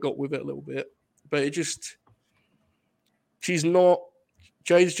half kind of got with it a little bit, but Jade's just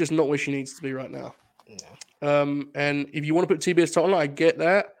not where she needs to be right now. Yeah. And if you want to put TBS title on, I get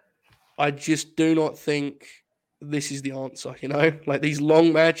that. I just do not think this is the answer, like these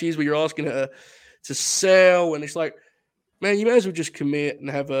long matches where you're asking her to sell, and it's like, man, you may as well just commit and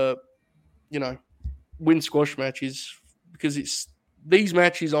have win squash matches, because these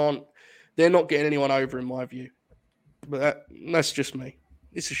matches they're not getting anyone over in my view. But that's just me.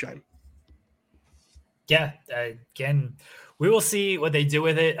 It's a shame. Yeah, again, we will see what they do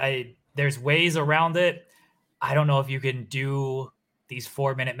with it. There's ways around it. I don't know if you can do these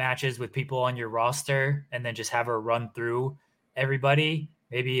 4-minute matches with people on your roster and then just have her run through everybody.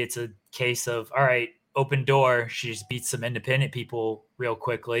 Maybe it's a case of, all right, open door. She just beats some independent people real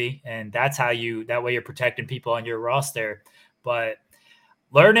quickly. And that's that way you're protecting people on your roster. But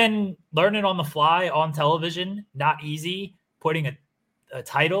learning on the fly on television, not easy. Putting a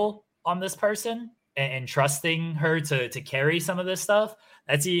title on this person and trusting her to carry some of this stuff,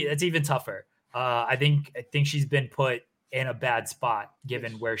 that's even tougher. I think she's been put in a bad spot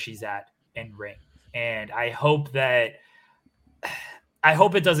given where she's at in ring. And I hope it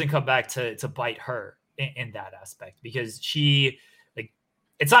doesn't come back to bite her in that aspect, because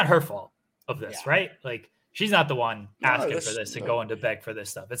it's not her fault of this, right? Like, she's not the one asking for this and going to beg for this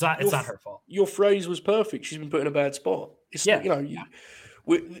stuff. It's not her fault. Your phrase was perfect. She's been put in a bad spot. There's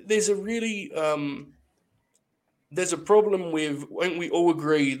a really, there's a problem with, when we all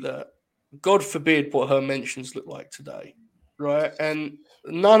agree that, God forbid, what her mentions look like today, right? And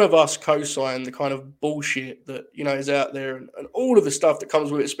none of us co-sign the kind of bullshit that, is out there, and all of the stuff that comes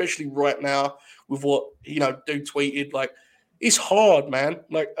with it, especially right now with what, dude tweeted. Like, it's hard, man.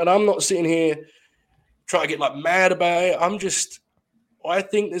 Like, and I'm not sitting here trying to get mad about it. I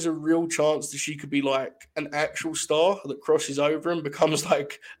think there's a real chance that she could be like an actual star that crosses over and becomes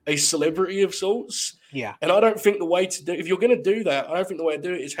like a celebrity of sorts. Yeah. And I don't think the way to do, if you're going to do that, I don't think the way to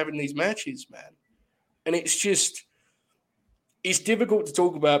do it is having these matches, man. And it's difficult to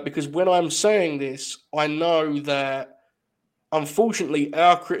talk about, because when I'm saying this, I know that unfortunately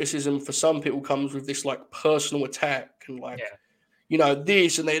our criticism for some people comes with this like personal attack and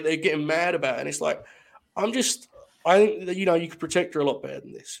this, and they're getting mad about it. And it's like, I think that, you could protect her a lot better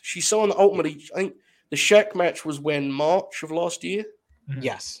than this. She's someone that ultimately, I think the Shaq match was when, March of last year?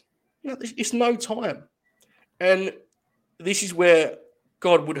 Yes. It's no time. And this is where,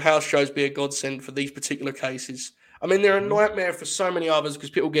 God, would house shows be a godsend for these particular cases. I mean, they're a nightmare for so many others because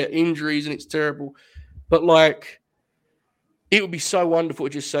people get injuries and it's terrible. But it would be so wonderful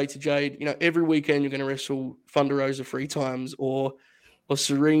to just say to Jade, every weekend you're going to wrestle Thunder Rosa 3 times or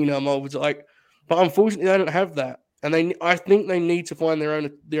Serena multiple. But unfortunately, they don't have that. And I think they need to find their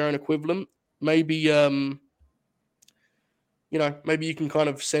own equivalent. Maybe, maybe you can kind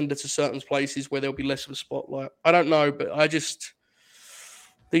of send her to certain places where there'll be less of a spotlight. I don't know, but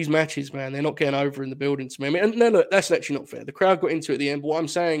these matches, man, they're not getting over in the building to me. I mean, and no, look, that's actually not fair. The crowd got into it at the end. But what I'm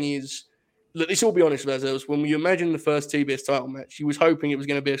saying is, look, let's all be honest with ourselves. When we imagine the first TBS title match, she was hoping it was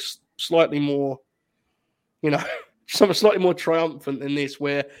going to be a slightly more, something slightly more triumphant than this,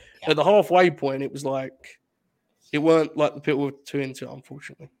 where at the halfway point, it was like, it weren't like the people were too into it,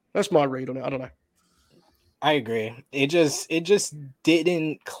 unfortunately. That's my read on it. I don't know. I agree. It just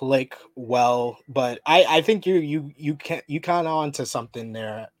didn't click well, but I think you kind of onto something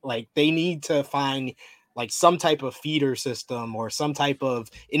there. Like, they need to find like some type of feeder system or some type of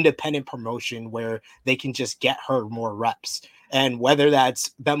independent promotion where they can just get her more reps. And whether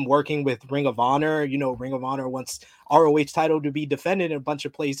that's them working with Ring of Honor, Ring of Honor wants ROH title to be defended in a bunch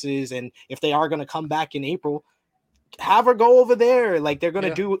of places, and if they are going to come back in April, have her go over there. Like, they're going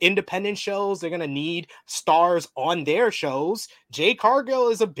to do independent shows. They're going to need stars on their shows. Jade Cargill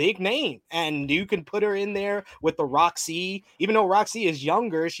is a big name, and you can put her in there with the Roxy. Even though Roxy is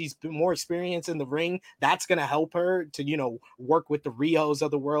younger, she's been more experienced in the ring. That's going to help her to, work with the Rios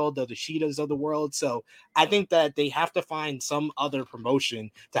of the world, the Shitas of the world. So I think that they have to find some other promotion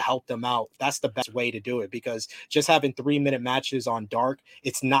to help them out. That's the best way to do it, because just having 3-minute matches on Dark,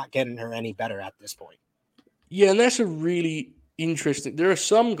 it's not getting her any better at this point. Yeah, and that's a really interesting. There are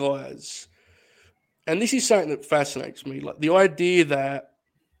some guys, and this is something that fascinates me, like the idea that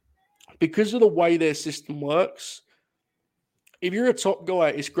because of the way their system works, if you're a top guy,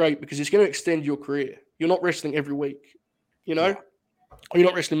 it's great because it's going to extend your career. You're not wrestling every week, Or you're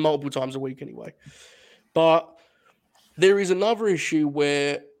not wrestling multiple times a week anyway. But there is another issue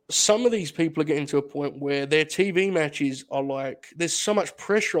where some of these people are getting to a point where their TV matches are like, there's so much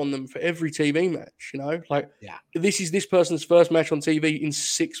pressure on them for every TV match, this is this person's first match on TV in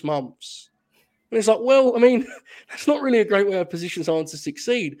 6 months. And it's like, well, I mean, that's not really a great way to position someone to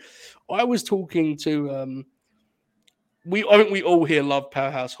succeed. I was talking to, I think we all here love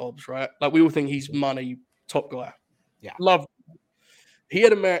Powerhouse Hobbs, right? Like, we all think he's money top guy. Yeah. Love. He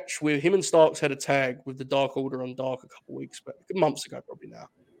had a match with him and Starks had a tag with the Dark Order on Dark a couple weeks, but months ago probably now.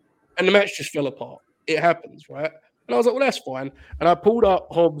 And the match just fell apart. It happens, right? And I was like, well, that's fine. And I pulled up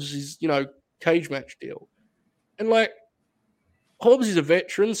Hobbs' cage match deal. And like, Hobbs is a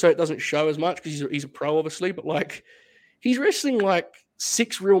veteran, so it doesn't show as much because he's a pro, obviously, but like, he's wrestling like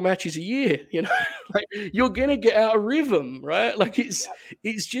 6 real matches a year, like you're gonna get out of rhythm, right? Like it's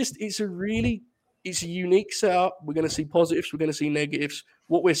a unique setup. We're gonna see positives, we're gonna see negatives.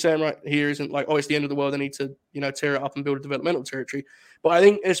 What we're saying right here isn't like, oh, it's the end of the world, I need to, tear it up and build a developmental territory. But I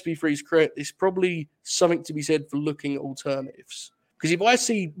think SB3 is correct. There's probably something to be said for looking at alternatives. Because if I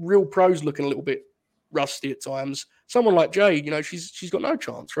see real pros looking a little bit rusty at times, someone like Jade, she's got no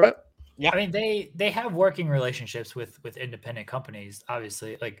chance, right? Yeah, I mean they have working relationships with independent companies.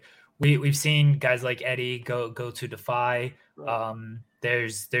 Obviously, like we've seen guys like Eddie go to Defy.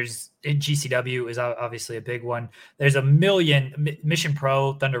 There's GCW is obviously a big one. There's a million Mission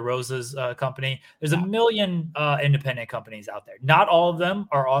Pro, Thunder Rosa's company. There's a million independent companies out there. Not all of them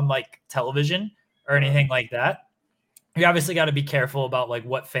are on like television or anything like that. You obviously got to be careful about like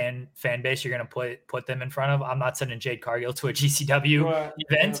what fan base you're going to put them in front of. I'm not sending Jade Cargill to a GCW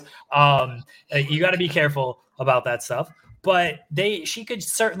event. You got to be careful about that stuff. But she could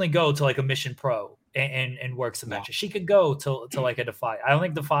certainly go to like a Mission Pro and work some matches. She could go to like a Defy. I don't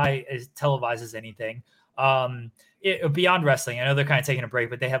think Defy televises anything. Beyond wrestling, I know they're kind of taking a break,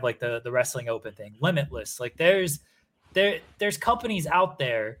 but they have like the Wrestling Open thing, Limitless. Like there's companies out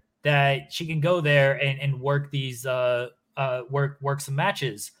there that she can go there and work these work some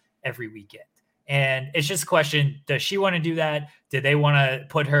matches every weekend. And it's just a question, does she want to do that? Do they want to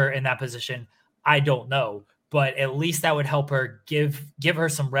put her in that position? I don't know. But at least that would help her give her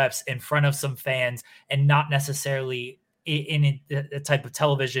some reps in front of some fans and not necessarily in a type of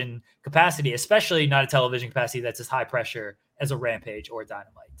television capacity, especially not a television capacity that's as high pressure as a Rampage or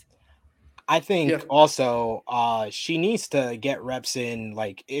Dynamite. I think also she needs to get reps in,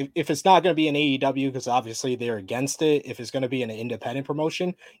 like if it's not going to be an AEW, because obviously they're against it. If it's going to be an independent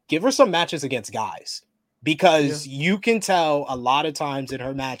promotion, give her some matches against guys, because you can tell a lot of times in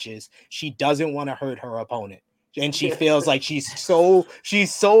her matches, she doesn't want to hurt her opponent. And she feels like she's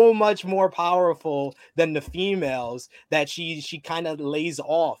so much more powerful than the females that she kind of lays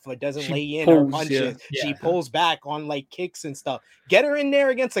off or doesn't lay in her punches. She pulls back on like kicks and stuff. Get her in there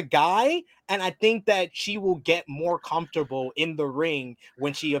against a guy, and I think that she will get more comfortable in the ring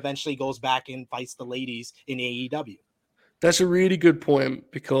when she eventually goes back and fights the ladies in AEW. That's a really good point,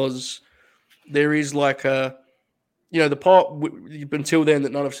 because there is like the part until then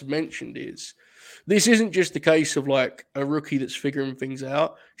that none of us have mentioned is, this isn't just a case of like a rookie that's figuring things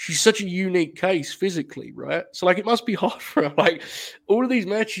out. She's such a unique case physically, right? So like it must be hard for her. Like all of these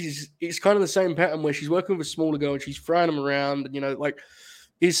matches, it's kind of the same pattern where she's working with a smaller girl and she's throwing them around, and like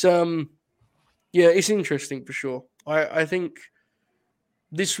it's it's interesting for sure. I think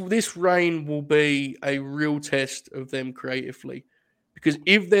this reign will be a real test of them creatively, because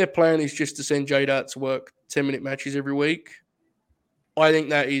if their plan is just to send Jade out to work 10-minute matches every week, I think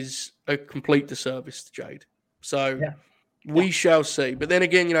that is a complete disservice to Jade. So we shall see. But then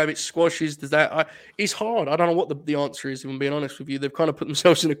again, if it squashes, it's hard. I don't know what the answer is, if I'm being honest with you. They've kind of put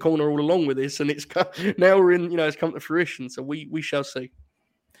themselves in a corner all along with this, and it's now we're in, it's come to fruition. So we shall see.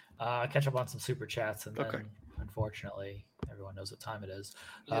 Catch up on some super chats, and then unfortunately, everyone knows what time it is.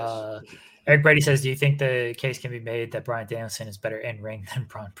 Yes. Eric Brady says, do you think the case can be made that Bryan Danielson is better in ring than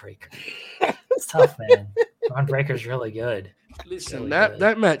Braun Breaker? It's tough, man. Braun Breaker's really good. Listen,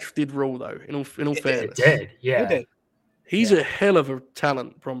 that match did rule though. In all fairness, it did. Yeah, it did. He's a hell of a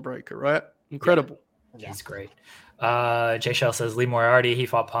talent, Braun Breaker, right? Incredible. Yeah. He's great. Jay Shell says Lee Moriarty, he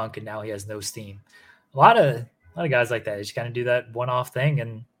fought Punk and now he has no steam. A lot of guys like that. You just kind of do that one-off thing,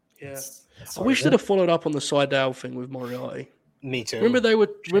 and I wish they'd have followed up on the Seidel thing with Moriarty. Me too.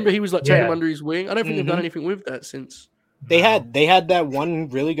 Remember he was like taking him under his wing. I don't think they've done anything with that since. They had that one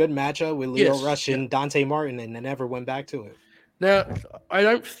really good matchup with Leo Rush and Dante Martin, and they never went back to it. Now, I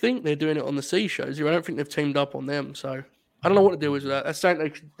don't think they're doing it on the C shows. I don't think they've teamed up on them. So I don't know what to do with that.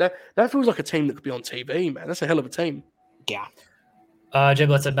 That feels like a team that could be on TV, man. That's a hell of a team. Yeah.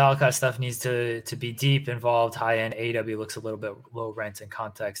 Jiblet said Malachi stuff needs to be deep, involved, high end. AEW looks a little bit low rent in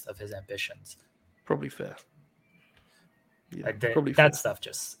context of his ambitions. Probably fair. Yeah, that stuff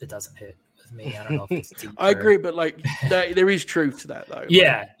just, it doesn't hit with me. I don't know if it's deep. I agree, but like there is truth to that though.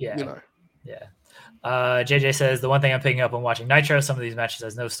 Yeah. JJ says the one thing I'm picking up when watching Nitro, some of these matches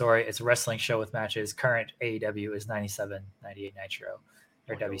has no story. It's a wrestling show with matches. Current AEW is 97, 98 Nitro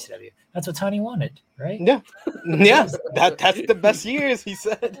or WCW. That's what Tony wanted, right? Yeah. Yeah. That's the best years, he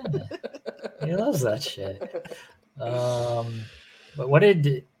said. He loves that shit. But what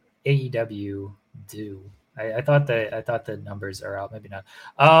did AEW do? I thought the numbers are out, maybe not.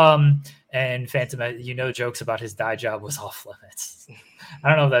 And Phantom, jokes about his dye job was off limits.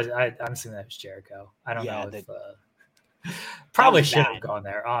 I don't know if I'm assuming that was Jericho. I don't know if probably should have gone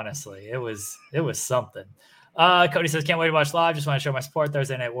there. Honestly, it was something. Cody says, can't wait to watch live. Just want to show my support.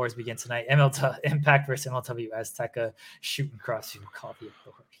 Thursday Night Wars begin tonight. Impact versus MLW Azteca. Shooting cross you call the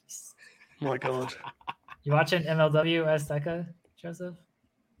authorities. My God. You watching MLW Azteca, Joseph?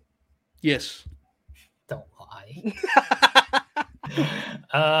 Yes. Don't lie.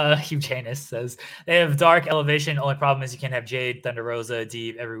 Hugh Janus says they have Dark Elevation. Only problem is you can't have Jade, Thunder Rosa,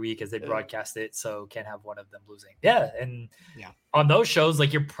 Deeb every week as they broadcast it, so can't have one of them losing. Yeah, and on those shows,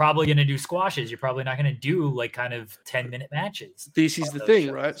 like you're probably going to do squashes. You're probably not going to do like kind of 10-minute matches. This is the thing,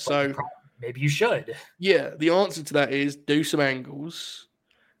 shows, right? So maybe you should. Yeah, the answer to that is do some angles.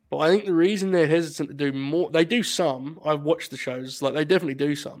 But I think the reason they're hesitant to do more, they do some. I've watched the shows, like they definitely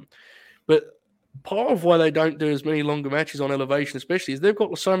do some. But part of why they don't do as many longer matches on Elevation, especially, is they've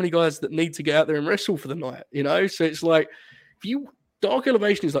got so many guys that need to get out there and wrestle for the night, So it's like, Dark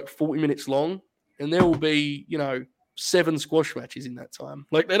Elevation is like 40 minutes long, and there will be, 7 squash matches in that time.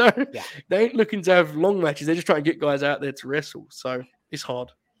 Like they ain't looking to have long matches. They're just trying to get guys out there to wrestle. So it's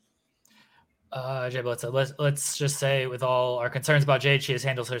hard. Jay Blitzer, let's just say, with all our concerns about Jade, she has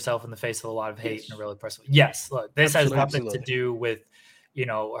handled herself in the face of a lot of hate in a really personal. Yes, look, this has nothing to do with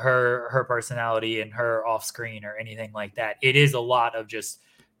her personality and her off screen or anything like that. It is a lot of just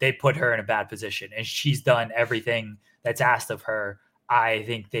they put her in a bad position, and she's done everything that's asked of her. I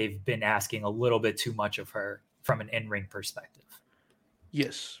think they've been asking a little bit too much of her from an in-ring perspective.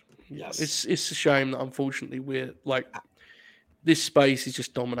 Yes. It's a shame that unfortunately we're like. This space is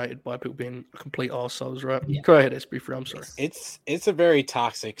just dominated by people being complete arseholes, right? Yeah. Go ahead, SB3. I'm sorry. It's a very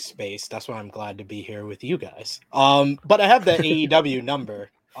toxic space. That's why I'm glad to be here with you guys. But I have the AEW number.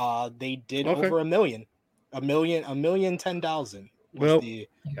 They did over 1 million. 1,010,000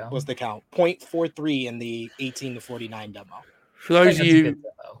 was the count. 0.43 in the 18 to 49 demo. For those of you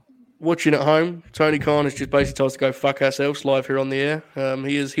watching at home, Tony Khan has just basically told us to go fuck ourselves live here on the air.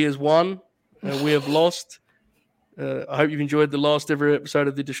 He has won. We have lost. I hope you've enjoyed the last ever episode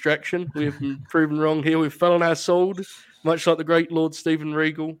of The Distraction. We have been proven wrong here. We've fell on our sword, much like the great Lord Stephen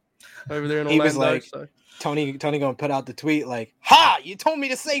Regal over there in Orlando. He was like, Tony gonna put out the tweet like, "Ha! You told me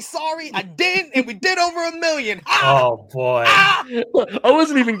to say sorry. I did, and we did over 1 million." Ha! Oh boy! Ah! I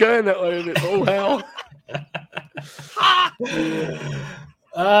wasn't even going that way with it. Oh hell!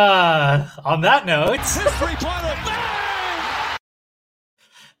 On that note,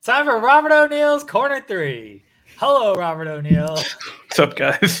 time for Robert O'Neill's Corner 3. Hello, Robert O'Neill. What's up,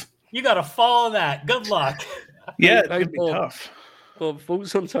 guys? You got to follow that. Good luck. Yeah, it's going to be tough. Well,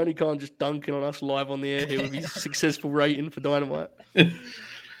 thoughts on Tony Khan just dunking on us live on the air here with his successful rating for Dynamite.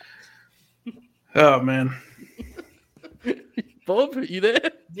 Oh, man. Bob, are you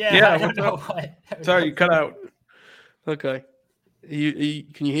there? Yeah, I don't know what. Sorry, you cut out. Okay.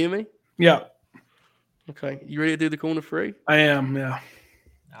 Can you hear me? Yeah. Okay. You ready to do the Corner 3? I am, yeah.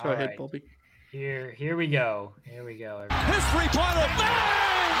 Go ahead, Bobby. Here we go. Here we go. History final.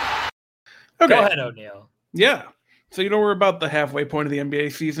 Okay. Go ahead, O'Neill. Yeah. So, we're about the halfway point of the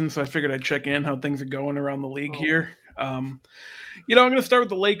NBA season, so I figured I'd check in how things are going around the league here. I'm going to start with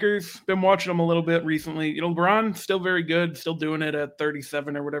the Lakers. Been watching them a little bit recently. LeBron, still very good, still doing it at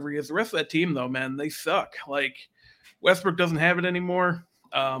 37 or whatever he is. The rest of that team, though, man, they suck. Like, Westbrook doesn't have it anymore.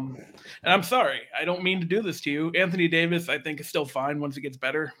 And I'm sorry, I don't mean to do this to you. Anthony Davis, I think, is still fine once he gets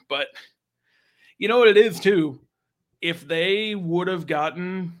better. But you know what it is, too? If they would have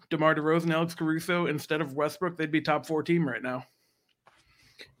gotten DeMar DeRozan and Alex Caruso instead of Westbrook, they'd be top 4 team right now.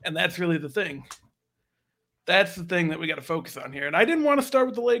 And that's really the thing. That's the thing that we got to focus on here. And I didn't want to start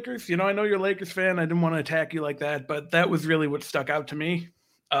with the Lakers. I know you're a Lakers fan. I didn't want to attack you like that, but that was really what stuck out to me.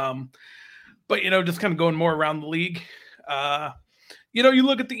 But, just kind of going more around the league. You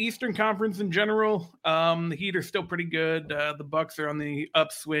look at the Eastern Conference in general. The Heat are still pretty good. The Bucks are on the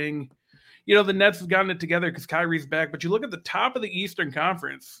upswing. The Nets have gotten it together because Kyrie's back. But you look at the top of the Eastern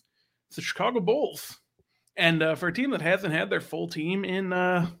Conference, it's the Chicago Bulls. And for a team that hasn't had their full team in,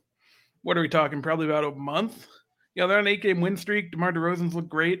 what are we talking, probably about a month? They're on an 8-game win streak. DeMar DeRozan's look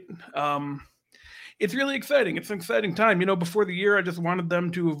great. It's really exciting. It's an exciting time. Before the year, I just wanted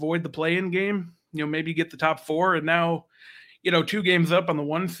them to avoid the play-in game. Maybe get the top 4. And now, 2 games up on the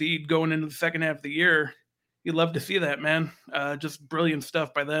 1 seed going into the second half of the year. You'd love to see that, man. Just brilliant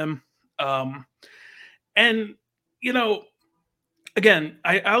stuff by them. And, again,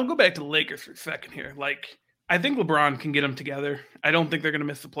 I'll go back to the Lakers for a second here. Like, I think LeBron can get them together. I don't think they're going to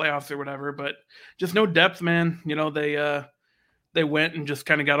miss the playoffs or whatever, but just no depth, man. They went and just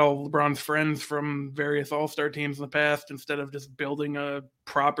kind of got all of LeBron's friends from various all-star teams in the past instead of just building a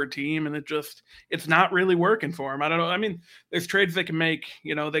proper team, and it's not really working for them. I don't know. I mean, there's trades they can make.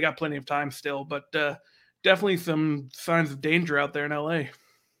 They got plenty of time still, but definitely some signs of danger out there in LA.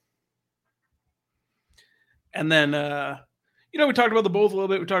 And then, we talked about the Bulls a little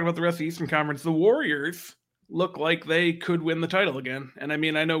bit. We talked about the rest of the Eastern Conference. The Warriors look like they could win the title again. And I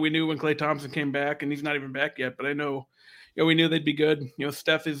mean, I know we knew when Klay Thompson came back, and he's not even back yet, but I know, we knew they'd be good.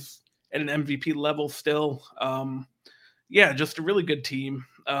 Steph is at an MVP level still. Just a really good team.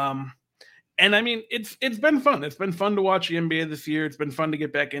 And I mean, it's been fun. It's been fun to watch the NBA this year. It's been fun to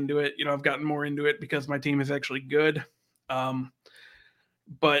get back into it. I've gotten more into it because my team is actually good.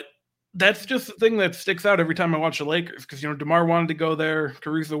 But that's just the thing that sticks out every time I watch the Lakers, because DeMar wanted to go there,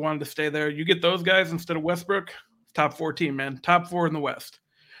 Caruso wanted to stay there. You get those guys instead of Westbrook, top 4 team, man. Top 4 in the West.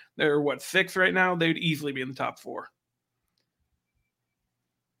 They're 6 right now? They'd easily be in the top 4.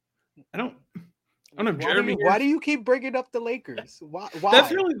 I don't know, Jeremy. Why do you keep bringing up the Lakers? Why?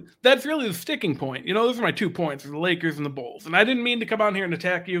 That's really the sticking point. Those are my 2 points: the Lakers and the Bulls. And I didn't mean to come on here and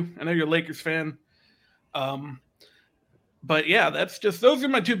attack you. I know you're a Lakers fan. But yeah, those are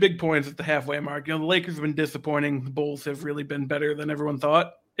my 2 big points at the halfway mark. The Lakers have been disappointing. The Bulls have really been better than everyone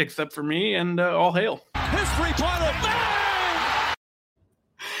thought, except for me. And all hail. History final. Bang!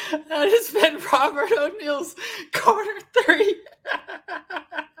 That has been Robert O'Neill's corner 3.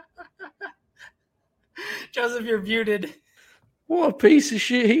 Joseph, you're muted. What a piece of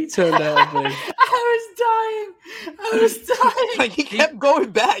shit he turned out to be. I was dying. Like, he kept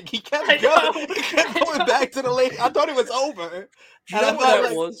going back. He kept going back to the lake. I thought it was over. Do you know what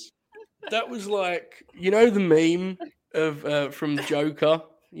that was? That was like, the meme of from Joker.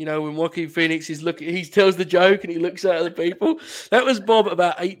 When Joaquin Phoenix he tells the joke and he looks at other people. That was Bob at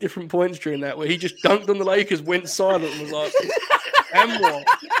about 8 different points during that, where he just dunked on the Lakers, went silent, and was like, "And what?"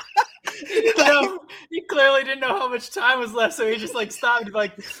 He clearly didn't know how much time was left, so he just stopped.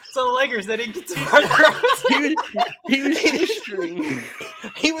 So the Lakers, they didn't get to further. He was history.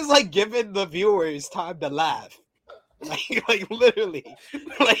 He was giving the viewers time to laugh, literally.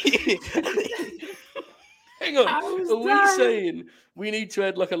 Hang on, are we saying we need to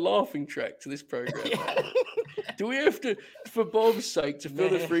add a laughing track to this program? Yeah. Do we have to, for Bob's sake, to fill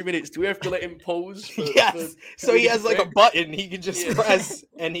the 3 minutes? Do we have to let him pause? Yes. So he has a button he can just press,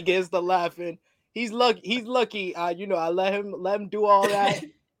 and he gets the laughing. He's lucky. I let him do all that,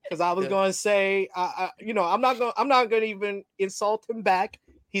 because I was going to say, I'm not going to even insult him back.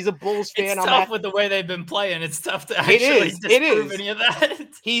 He's a Bulls fan. It's tough with the way they've been playing. It's tough to actually disprove any of that.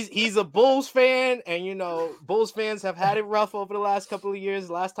 He's a Bulls fan, and Bulls fans have had it rough over the last couple of years.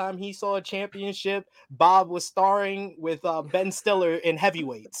 Last time he saw a championship, Bob was starring with Ben Stiller in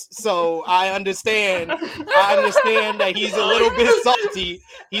Heavyweights. So I understand that he's a little bit salty.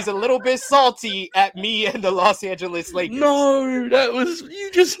 He's a little bit salty at me and the Los Angeles Lakers. No,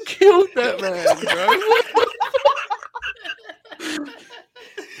 you just killed that man, bro.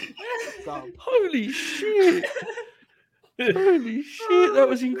 Holy shit! Holy shit! That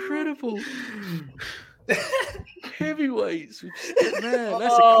was incredible. Heavyweights, man,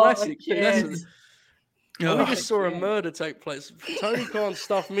 that's a classic. We just saw a murder take place. Tony Khan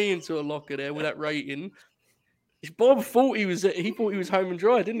stuffed me into a locker there with that rating. Bob thought he was home and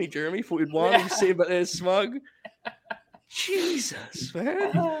dry, didn't he, Jeremy? He thought he'd won. He was sitting back there smug. Jesus,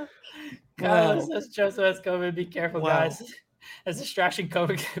 man. Wow. Says Joseph Escobar, be careful, guys. As distraction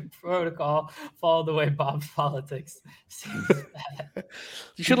COVID protocol followed the way Bob's politics seems bad.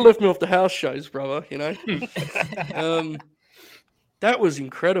 You should have left me off the house shows, brother. That was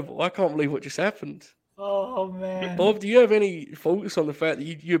incredible. I can't believe what just happened. Oh man, Bob, do you have any thoughts on the fact that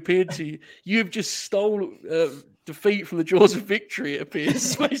you've just stole defeat from the jaws of victory? It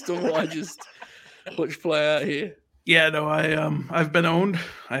appears based on what I just watched play out here. Yeah, no, I've been owned.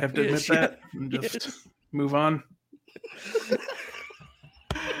 I have to admit that, and just move on.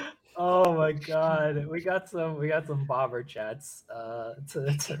 Oh my god, we got some bobber chats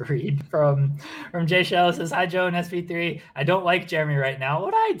to read from Jay Shell. Says, hi Joe and SP3. I don't like Jeremy right now.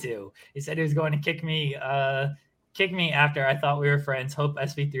 What'd I do? He said he was going to kick me after I thought we were friends. Hope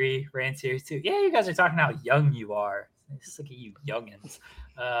SP3 ran series too. Yeah, you guys are talking how young you are. Just look at you youngins.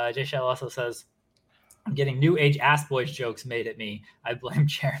 Jay Shell also says, I'm getting new age ass boys jokes made at me. I blame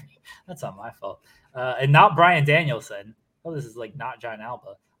Jeremy. That's not my fault. And not Brian Danielson. Oh, this is not John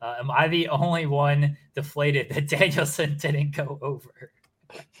Alba. Am I the only one deflated that Danielson didn't go over?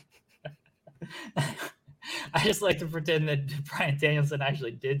 I just like to pretend that Bryan Danielson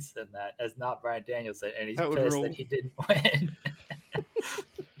actually did send that as not Bryan Danielson, and he's That would pissed rule. that he didn't win.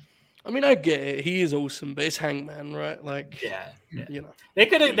 I mean, I get it. He is awesome, but it's Hangman, right? Like, Yeah. you know. They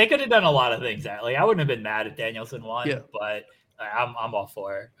could have done a lot of things there. Like I wouldn't have been mad if Danielson won, Yeah. but I'm all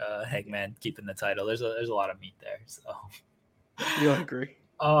for Hangman keeping the title. There's a lot of meat there. So Yeah, I agree.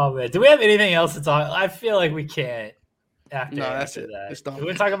 oh man, do we have anything else to talk? I feel like we can't after That's it. that. It's done. Do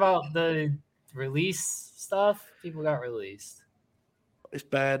we talk about the release stuff? People got released. It's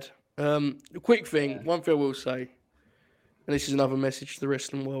bad. A quick thing. One thing I will say, and this is another message to the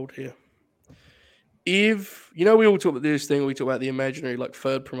wrestling world here. If, we all talk about this thing, we talk about the imaginary, like,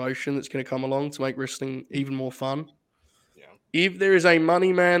 third promotion that's going to come along to make wrestling even more fun. Yeah. If there is a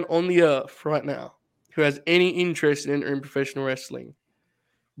money man on the earth right now who has any interest in entering professional wrestling,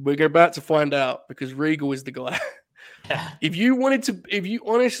 we're about to find out because Regal is the guy. Yeah. If you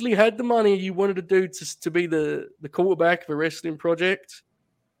honestly had the money you wanted to do to be the quarterback of a wrestling project,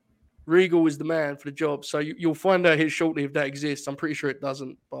 Regal is the man for the job. So you'll find out here shortly if that exists. I'm pretty sure it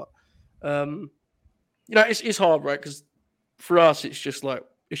doesn't, but it's hard, right? Because for us, it's just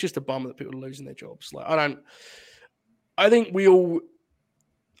a bummer that people are losing their jobs. Like I think we all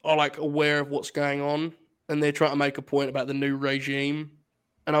are like aware of what's going on, and they're trying to make a point about the new regime.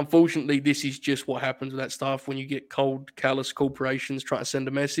 And unfortunately, this is just what happens with that stuff when you get cold, callous corporations trying to send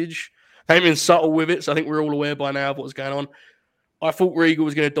a message. They haven't been subtle with it, so I think we're all aware by now of what's going on. I thought Regal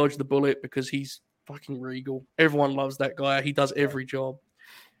was going to dodge the bullet because he's fucking Regal. Everyone loves that guy. He does every job.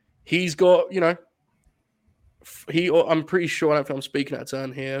 He's got, I'm pretty sure, I don't think I'm speaking out of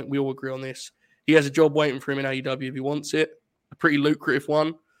turn here. We all agree on this. He has a job waiting for him in AEW if he wants it. A pretty lucrative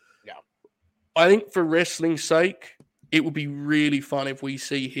one. Yeah. I think for wrestling's sake, it would be really fun if we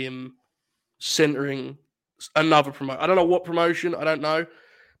see him centering another promotion. I don't know what promotion. I don't know.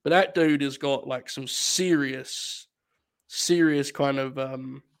 But that dude has got like some serious kind of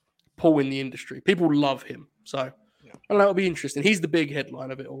pull in the industry. People love him. So I don't know. It'll be interesting. He's the big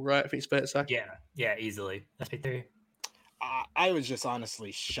headline of it all, right? I think it's fair to say. Yeah, easily. SP3. I was just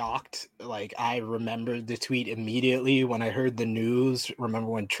honestly shocked. Like, I remembered the tweet immediately when I heard the news. Remember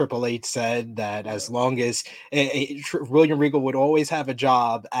when Triple H said that as long as William Regal would always have a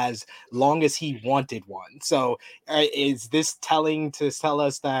job as long as he wanted one. So is this telling to tell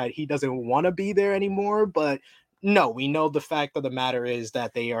us that he doesn't want to be there anymore? But no, we know the fact of the matter is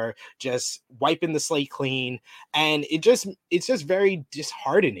that they are just wiping the slate clean, and it's just very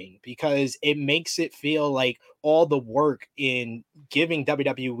disheartening because it makes it feel like all the work in giving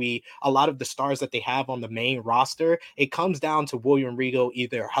WWE a lot of the stars that they have on the main roster, it comes down to William Regal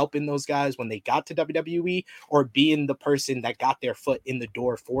either helping those guys when they got to WWE or being the person that got their foot in the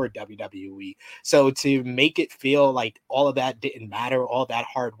door for WWE. So to make it feel like all of that didn't matter, all that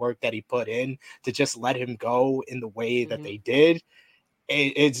hard work that he put in, to just let him go in the way that they did,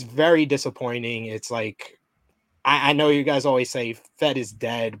 it's very disappointing. It's like, I know you guys always say Fed is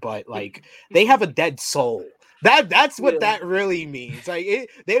dead, but like they have a dead soul. That's what that really means. Like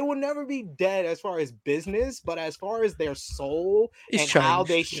they will never be dead as far as business, but as far as their soul and how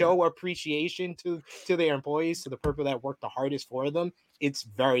they show appreciation to their employees, to the people that work the hardest for them, it's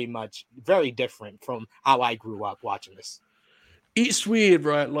very different from how I grew up watching this. It's weird,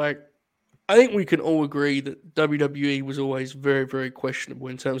 right? Like, I think we can all agree that WWE was always very, very questionable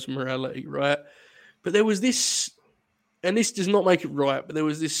in terms of morality, right? But there was this, and this does not make it right, but there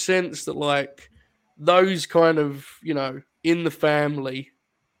was this sense that, like, those kind of, in the family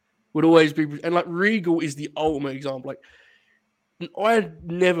would always be, and like Regal is the ultimate example. Like, I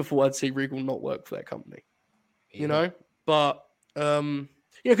never thought I'd see Regal not work for that company, but,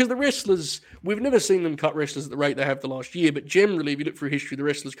 because the wrestlers, we've never seen them cut wrestlers at the rate they have the last year, but generally, if you look through history, the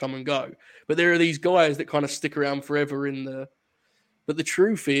wrestlers come and go. But there are these guys that kind of stick around forever but the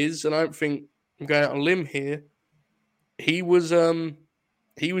truth is, and I don't think I'm going out on a limb here, he was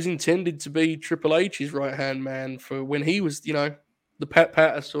intended to be Triple H's right-hand man for when he was, the Pat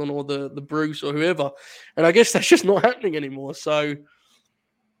Patterson or the Bruce or whoever. And I guess that's just not happening anymore. So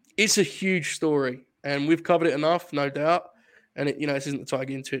it's a huge story. And we've covered it enough, no doubt. And, this isn't the time to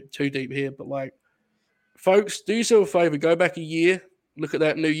get into it too deep here. But, like, folks, do yourself a favor. Go back a year. Look at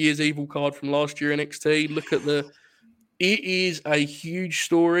that New Year's Evil card from last year NXT. Look at it is a huge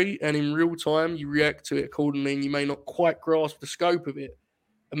story. And in real time, you react to it accordingly. And you may not quite grasp the scope of it.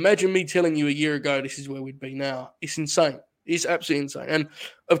 Imagine me telling you a year ago this is where we'd be now. It's insane. It's absolutely insane. And,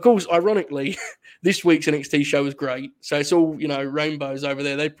 of course, ironically, this week's NXT show was great. So it's all, rainbows over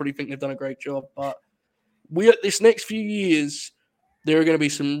there. They probably think they've done a great job. But this next few years, there are going to be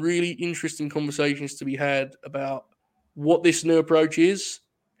some really interesting conversations to be had about what this new approach is,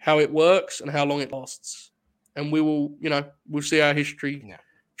 how it works, and how long it lasts. and we'll see how history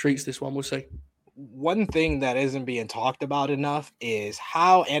treats this one. We'll see. One thing that isn't being talked about enough is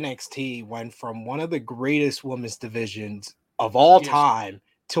how NXT went from one of the greatest women's divisions of all time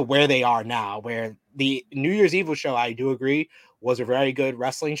to where they are now, where the New Year's Evil show, I do agree, was a very good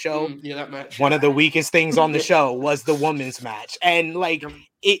wrestling show. That match. One of the weakest things on the show was the women's match. And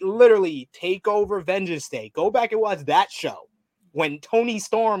it literally Takeover Vengeance Day. Go back and watch that show. When Toni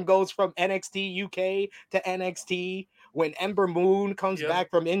Storm goes from NXT UK to NXT, when Ember Moon comes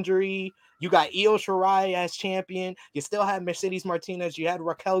back from injury, you got Io Shirai as champion. You still had Mercedes Martinez. You had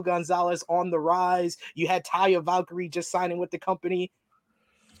Raquel Gonzalez on the rise. You had Taya Valkyrie just signing with the company.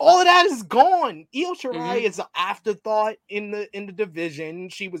 All of that is gone. Io Shirai is an afterthought in the division.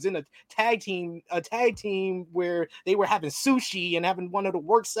 She was in a tag team where they were having sushi and having one of the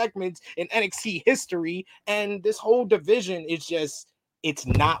worst segments in NXT history. And this whole division is just, it's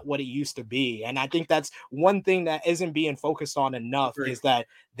not what it used to be. And I think that's one thing that isn't being focused on enough is that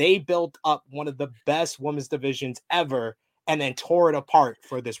they built up one of the best women's divisions ever and then tore it apart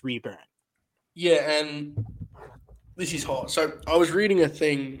for this rebrand. Yeah, and this is hard. So I was reading a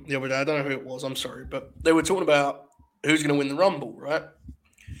thing the other day. I don't know who it was. I'm sorry. But they were talking about who's going to win the Rumble, right?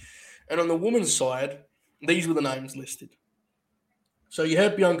 And on the women's side, these were the names listed. So you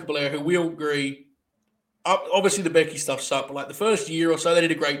had Bianca Belair, who we all agree, obviously the Becky stuff sucked, but like the first year or so, they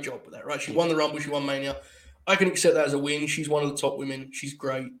did a great job with that, right? She won the Rumble. She won Mania. I can accept that as a win. She's one of the top women. She's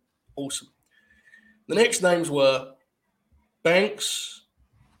great. Awesome. The next names were Banks,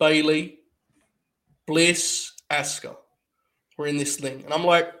 Bayley, Bliss, Asuka were in this thing. And I'm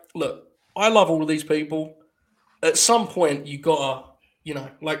like, look, I love all of these people. At some point, you gotta,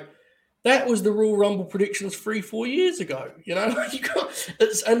 that was the Royal Rumble predictions 3-4 years ago.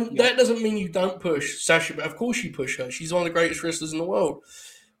 That doesn't mean you don't push Sasha, but of course you push her. She's one of the greatest wrestlers in the world.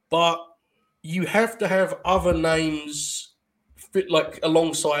 But you have to have other names fit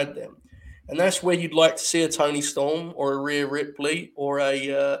alongside them. And that's where you'd like to see a Toni Storm or a Rhea Ripley or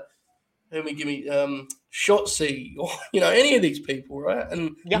a Shotzi or any of these people, right?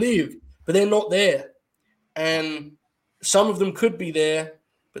 And Liv, but they're not there. And some of them could be there,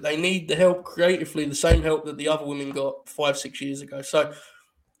 but they need the help creatively, the same help that the other women got 5-6 years ago. So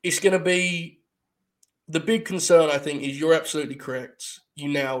it's going to be the big concern, I think, is you're absolutely correct. You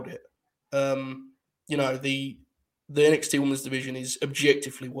nailed it. The NXT Women's Division is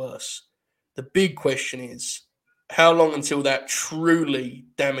objectively worse. The big question is, how long until that truly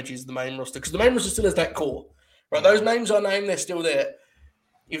damages the main roster? Because the main roster still has that core, right? Those names are named, they're still there.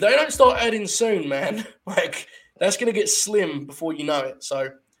 If they don't start adding soon, man, that's going to get slim before you know it. So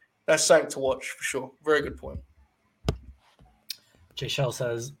that's something to watch for sure. Very good point. Jay Shell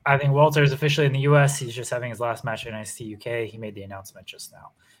says, I think Walter is officially in the U.S. He's just having his last match in NXT UK. He made the announcement just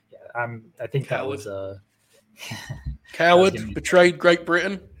now. Yeah, I think that was a coward, betrayed Great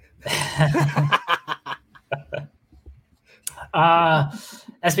Britain.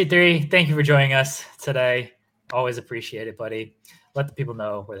 SB3, thank you for joining us today. Always appreciate it, buddy. Let the people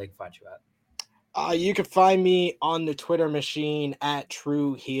know where they can find you at. You can find me on the Twitter machine at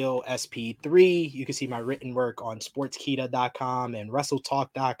TrueHeelSP3. You can see my written work on sportskita.com and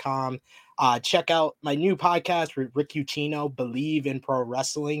WrestleTalk.com. Check out my new podcast with Rick Ucchino, Believe in Pro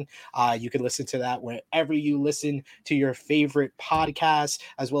Wrestling. You can listen to that wherever you listen to your favorite podcast,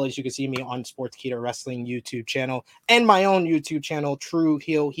 as well as you can see me on Sportskita Wrestling YouTube channel and my own YouTube channel, True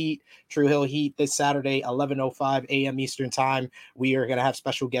Heel Heat. True Heel Heat this Saturday, 11:05 a.m. Eastern Time. We are going to have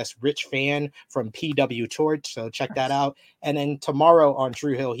special guest Rich Fan from PW Torch, so check that out. And then tomorrow on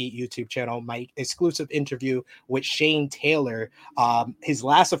True Heel Heat YouTube channel, my exclusive interview with Shane Taylor, his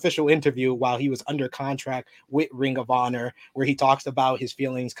last official interview while he was under contract with Ring of Honor, where he talks about his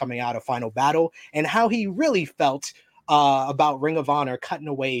feelings coming out of Final Battle and how he really felt about Ring of Honor cutting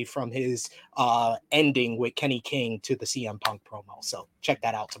away from his ending with Kenny King to the CM Punk promo. So check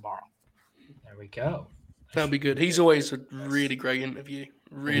that out tomorrow. There we go. That'll be good. He's always a really great interview.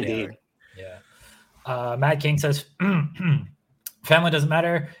 Really great. Yeah. Matt King says, family doesn't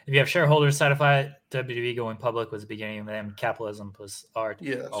matter. If you have shareholders satisfied, WWE going public was the beginning of them. Capitalism plus art,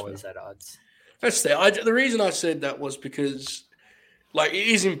 always at odds. That's the reason I said that was because, it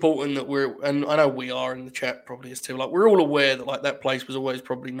is important that and I know we are in the chat probably is too, we're all aware that, that place was always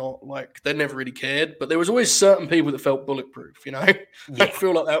probably not, they never really cared, but there was always certain people that felt bulletproof, I don't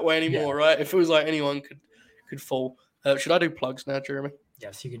feel like that way anymore, right? It feels like anyone could fall. Should I do plugs now, Jeremy?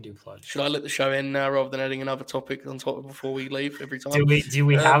 Yes, you can do plugs. Should I let the show end now rather than adding another topic on top before we leave every time? Do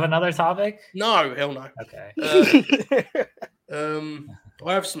we have another topic? No, hell no. Okay.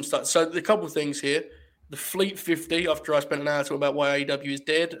 I have some stuff. So a couple of things here. The Fleet 50, after I spent an hour talking about why AEW is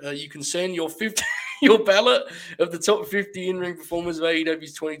dead, you can send your 50 your ballot of the top 50 in-ring performers of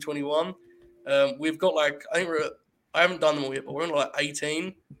AEW's 2021. We've got I haven't done them all yet, but we're on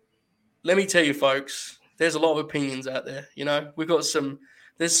 18. Let me tell you, folks, there's a lot of opinions out there. We've got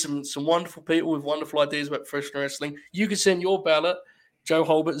there's some wonderful people with wonderful ideas about professional wrestling. You can send your ballot,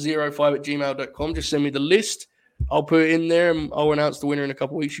 joeholbert05@gmail.com. Just send me the list. I'll put it in there and I'll announce the winner in a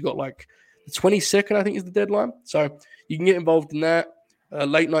couple of weeks. You got the 22nd, I think, is the deadline. So you can get involved in that.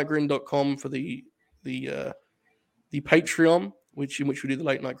 LateNightGrin.com for the Patreon, in which we do the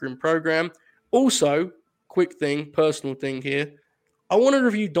Late Night Grin program. Also, quick thing, personal thing here. I want to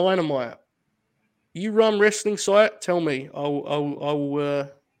review Dynamite. You run wrestling site? Tell me. I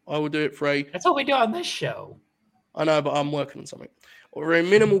will do it for a. That's what we do on this show. I know, but I'm working on something. Or a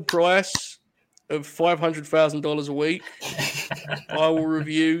minimal price of $500,000 a week. I will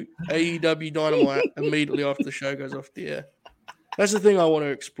review AEW Dynamite immediately after the show goes off the air. That's the thing I want to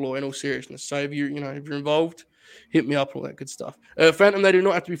explore in all seriousness. So if you're involved, hit me up, all that good stuff. Phantom, they do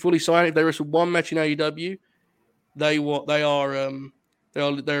not have to be fully signed. If they wrestle one match in AEW, they're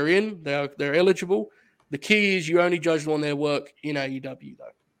eligible. The key is you only judge them on their work in AEW though.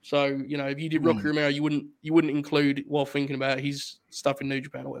 So if you did Rocky Romero, you wouldn't include while thinking about his stuff in New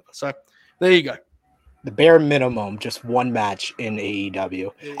Japan or whatever. So there you go. The bare minimum, just one match in AEW.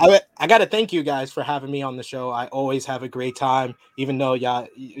 I got to thank you guys for having me on the show. I always have a great time, even though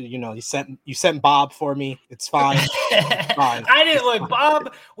you sent Bob for me. It's fine. It's fine. I didn't look,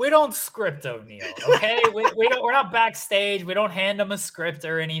 Bob. We don't script O'Neal, okay? We're not backstage. We don't hand him a script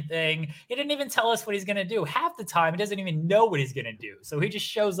or anything. He didn't even tell us what he's gonna do. Half the time, he doesn't even know what he's gonna do. So he just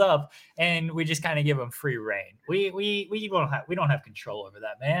shows up, and we just kind of give him free reign. We don't have control over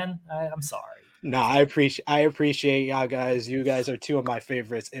that, man. I'm sorry. No, I appreciate y'all guys. You guys are two of my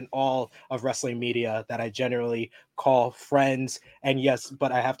favorites in all of wrestling media that I generally call friends. And yes,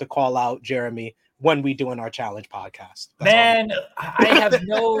 but I have to call out Jeremy when we doing our challenge podcast. Man, I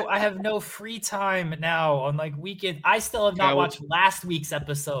have no free time now on weekend. I still have not watched last week's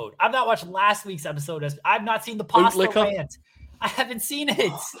episode. I've not watched last week's episode. I've not seen the pasta rant. I haven't seen it.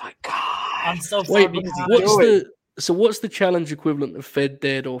 Oh my god! I'm so sorry. What's the challenge equivalent of Fed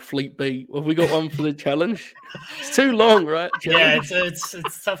Dead or Fleet Beat? Have we got one for the challenge? It's too long, right? Yeah,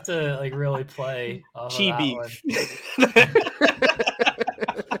 it's tough to really play. Chibi.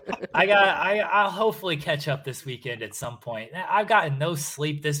 I'll hopefully catch up this weekend at some point. I've gotten no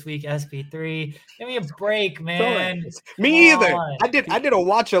sleep this week, SP3. Give me a break, man. Me either. I did a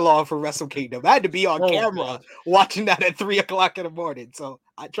watch along for Wrestle Kingdom. I had to be on camera watching that at 3:00 in the morning. So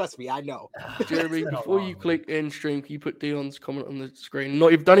trust me, I know. Jeremy, before you click end stream, can you put Dion's comment on the screen?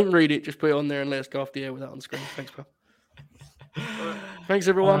 Not if you don't even read it, just put it on there and let us go off the air with that on the screen. Thanks, pal. Thanks,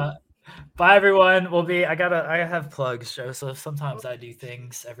 everyone. Bye, everyone. I have plugs, Joe. So sometimes I do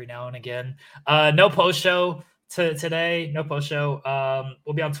things every now and again. No post show today. No post show.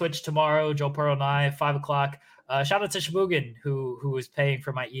 We'll be on Twitch tomorrow. Joe Pearl and I, 5:00. Shout out to Shabugan who is paying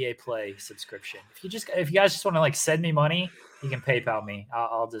for my EA Play subscription. If you guys just want to send me money, you can PayPal me.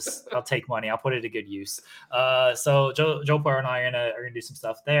 I'll take money. I'll put it to good use. So Joe Pearl and I are gonna do some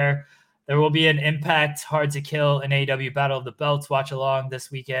stuff there. There will be an Impact Hard to Kill and AEW Battle of the Belts watch along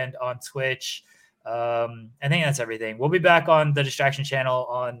this weekend on Twitch. I think that's everything. We'll be back on the Distraction channel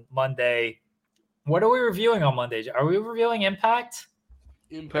on Monday. What are we reviewing on Monday? Are we reviewing Impact?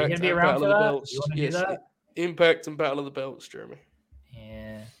 Impact. Are you gonna be around for that? You want to do that? Impact and Battle of the Belts, Jeremy.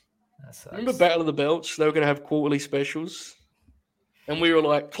 Yeah. That sucks. Remember Battle of the Belts? They were going to have quarterly specials. And we were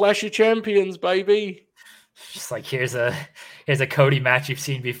like, Clash of Champions, baby. Just here's a Cody match you've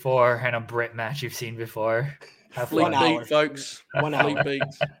seen before and a Britt match you've seen before. Fleet beat, folks. 1 hour. Fleet beat.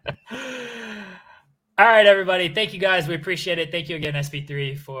 All right, everybody. Thank you, guys. We appreciate it. Thank you again,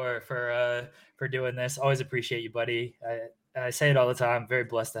 SB3, for doing this. Always appreciate you, buddy. I say it all the time. I'm very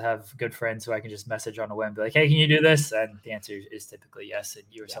blessed to have good friends who I can just message on a whim, be like, hey, can you do this? And the answer is typically yes. And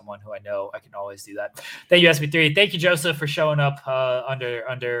you're someone who I know I can always do that. Thank you, SB3. Thank you, Joseph, for showing up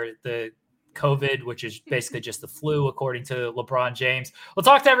under the COVID, which is basically just the flu, according to LeBron James. We'll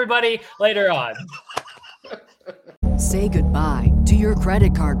talk to everybody later on. Say goodbye to your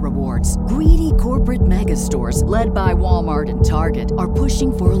credit card rewards. Greedy corporate mega stores, led by Walmart and Target, are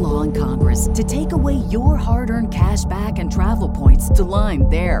pushing for a law in Congress to take away your hard-earned cash back and travel points to line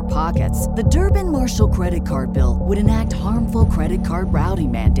their pockets. The Durbin-Marshall credit card bill would enact harmful credit card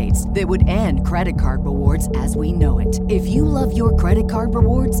routing mandates that would end credit card rewards as we know it. If you love your credit card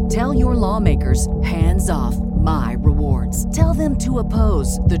rewards, tell your lawmakers, hands off my rewards. Tell them to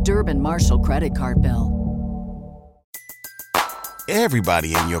oppose the Durbin-Marshall credit card bill.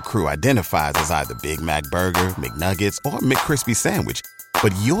 Everybody in your crew identifies as either Big Mac Burger, McNuggets, or McCrispy Sandwich.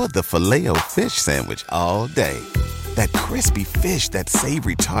 but you're the Filet-O-Fish Sandwich all day. That crispy fish, that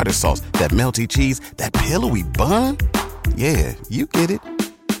savory tartar sauce, that melty cheese, that pillowy bun. Yeah, you get it.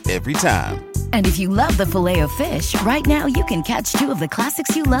 Every time. And if you love the Filet-O-Fish, right now you can catch 2 of the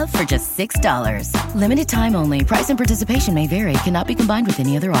classics you love for just $6. Limited time only. Price and participation may vary. Cannot be combined with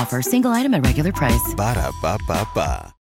any other offer. Single item at regular price. Ba-da-ba-ba-ba.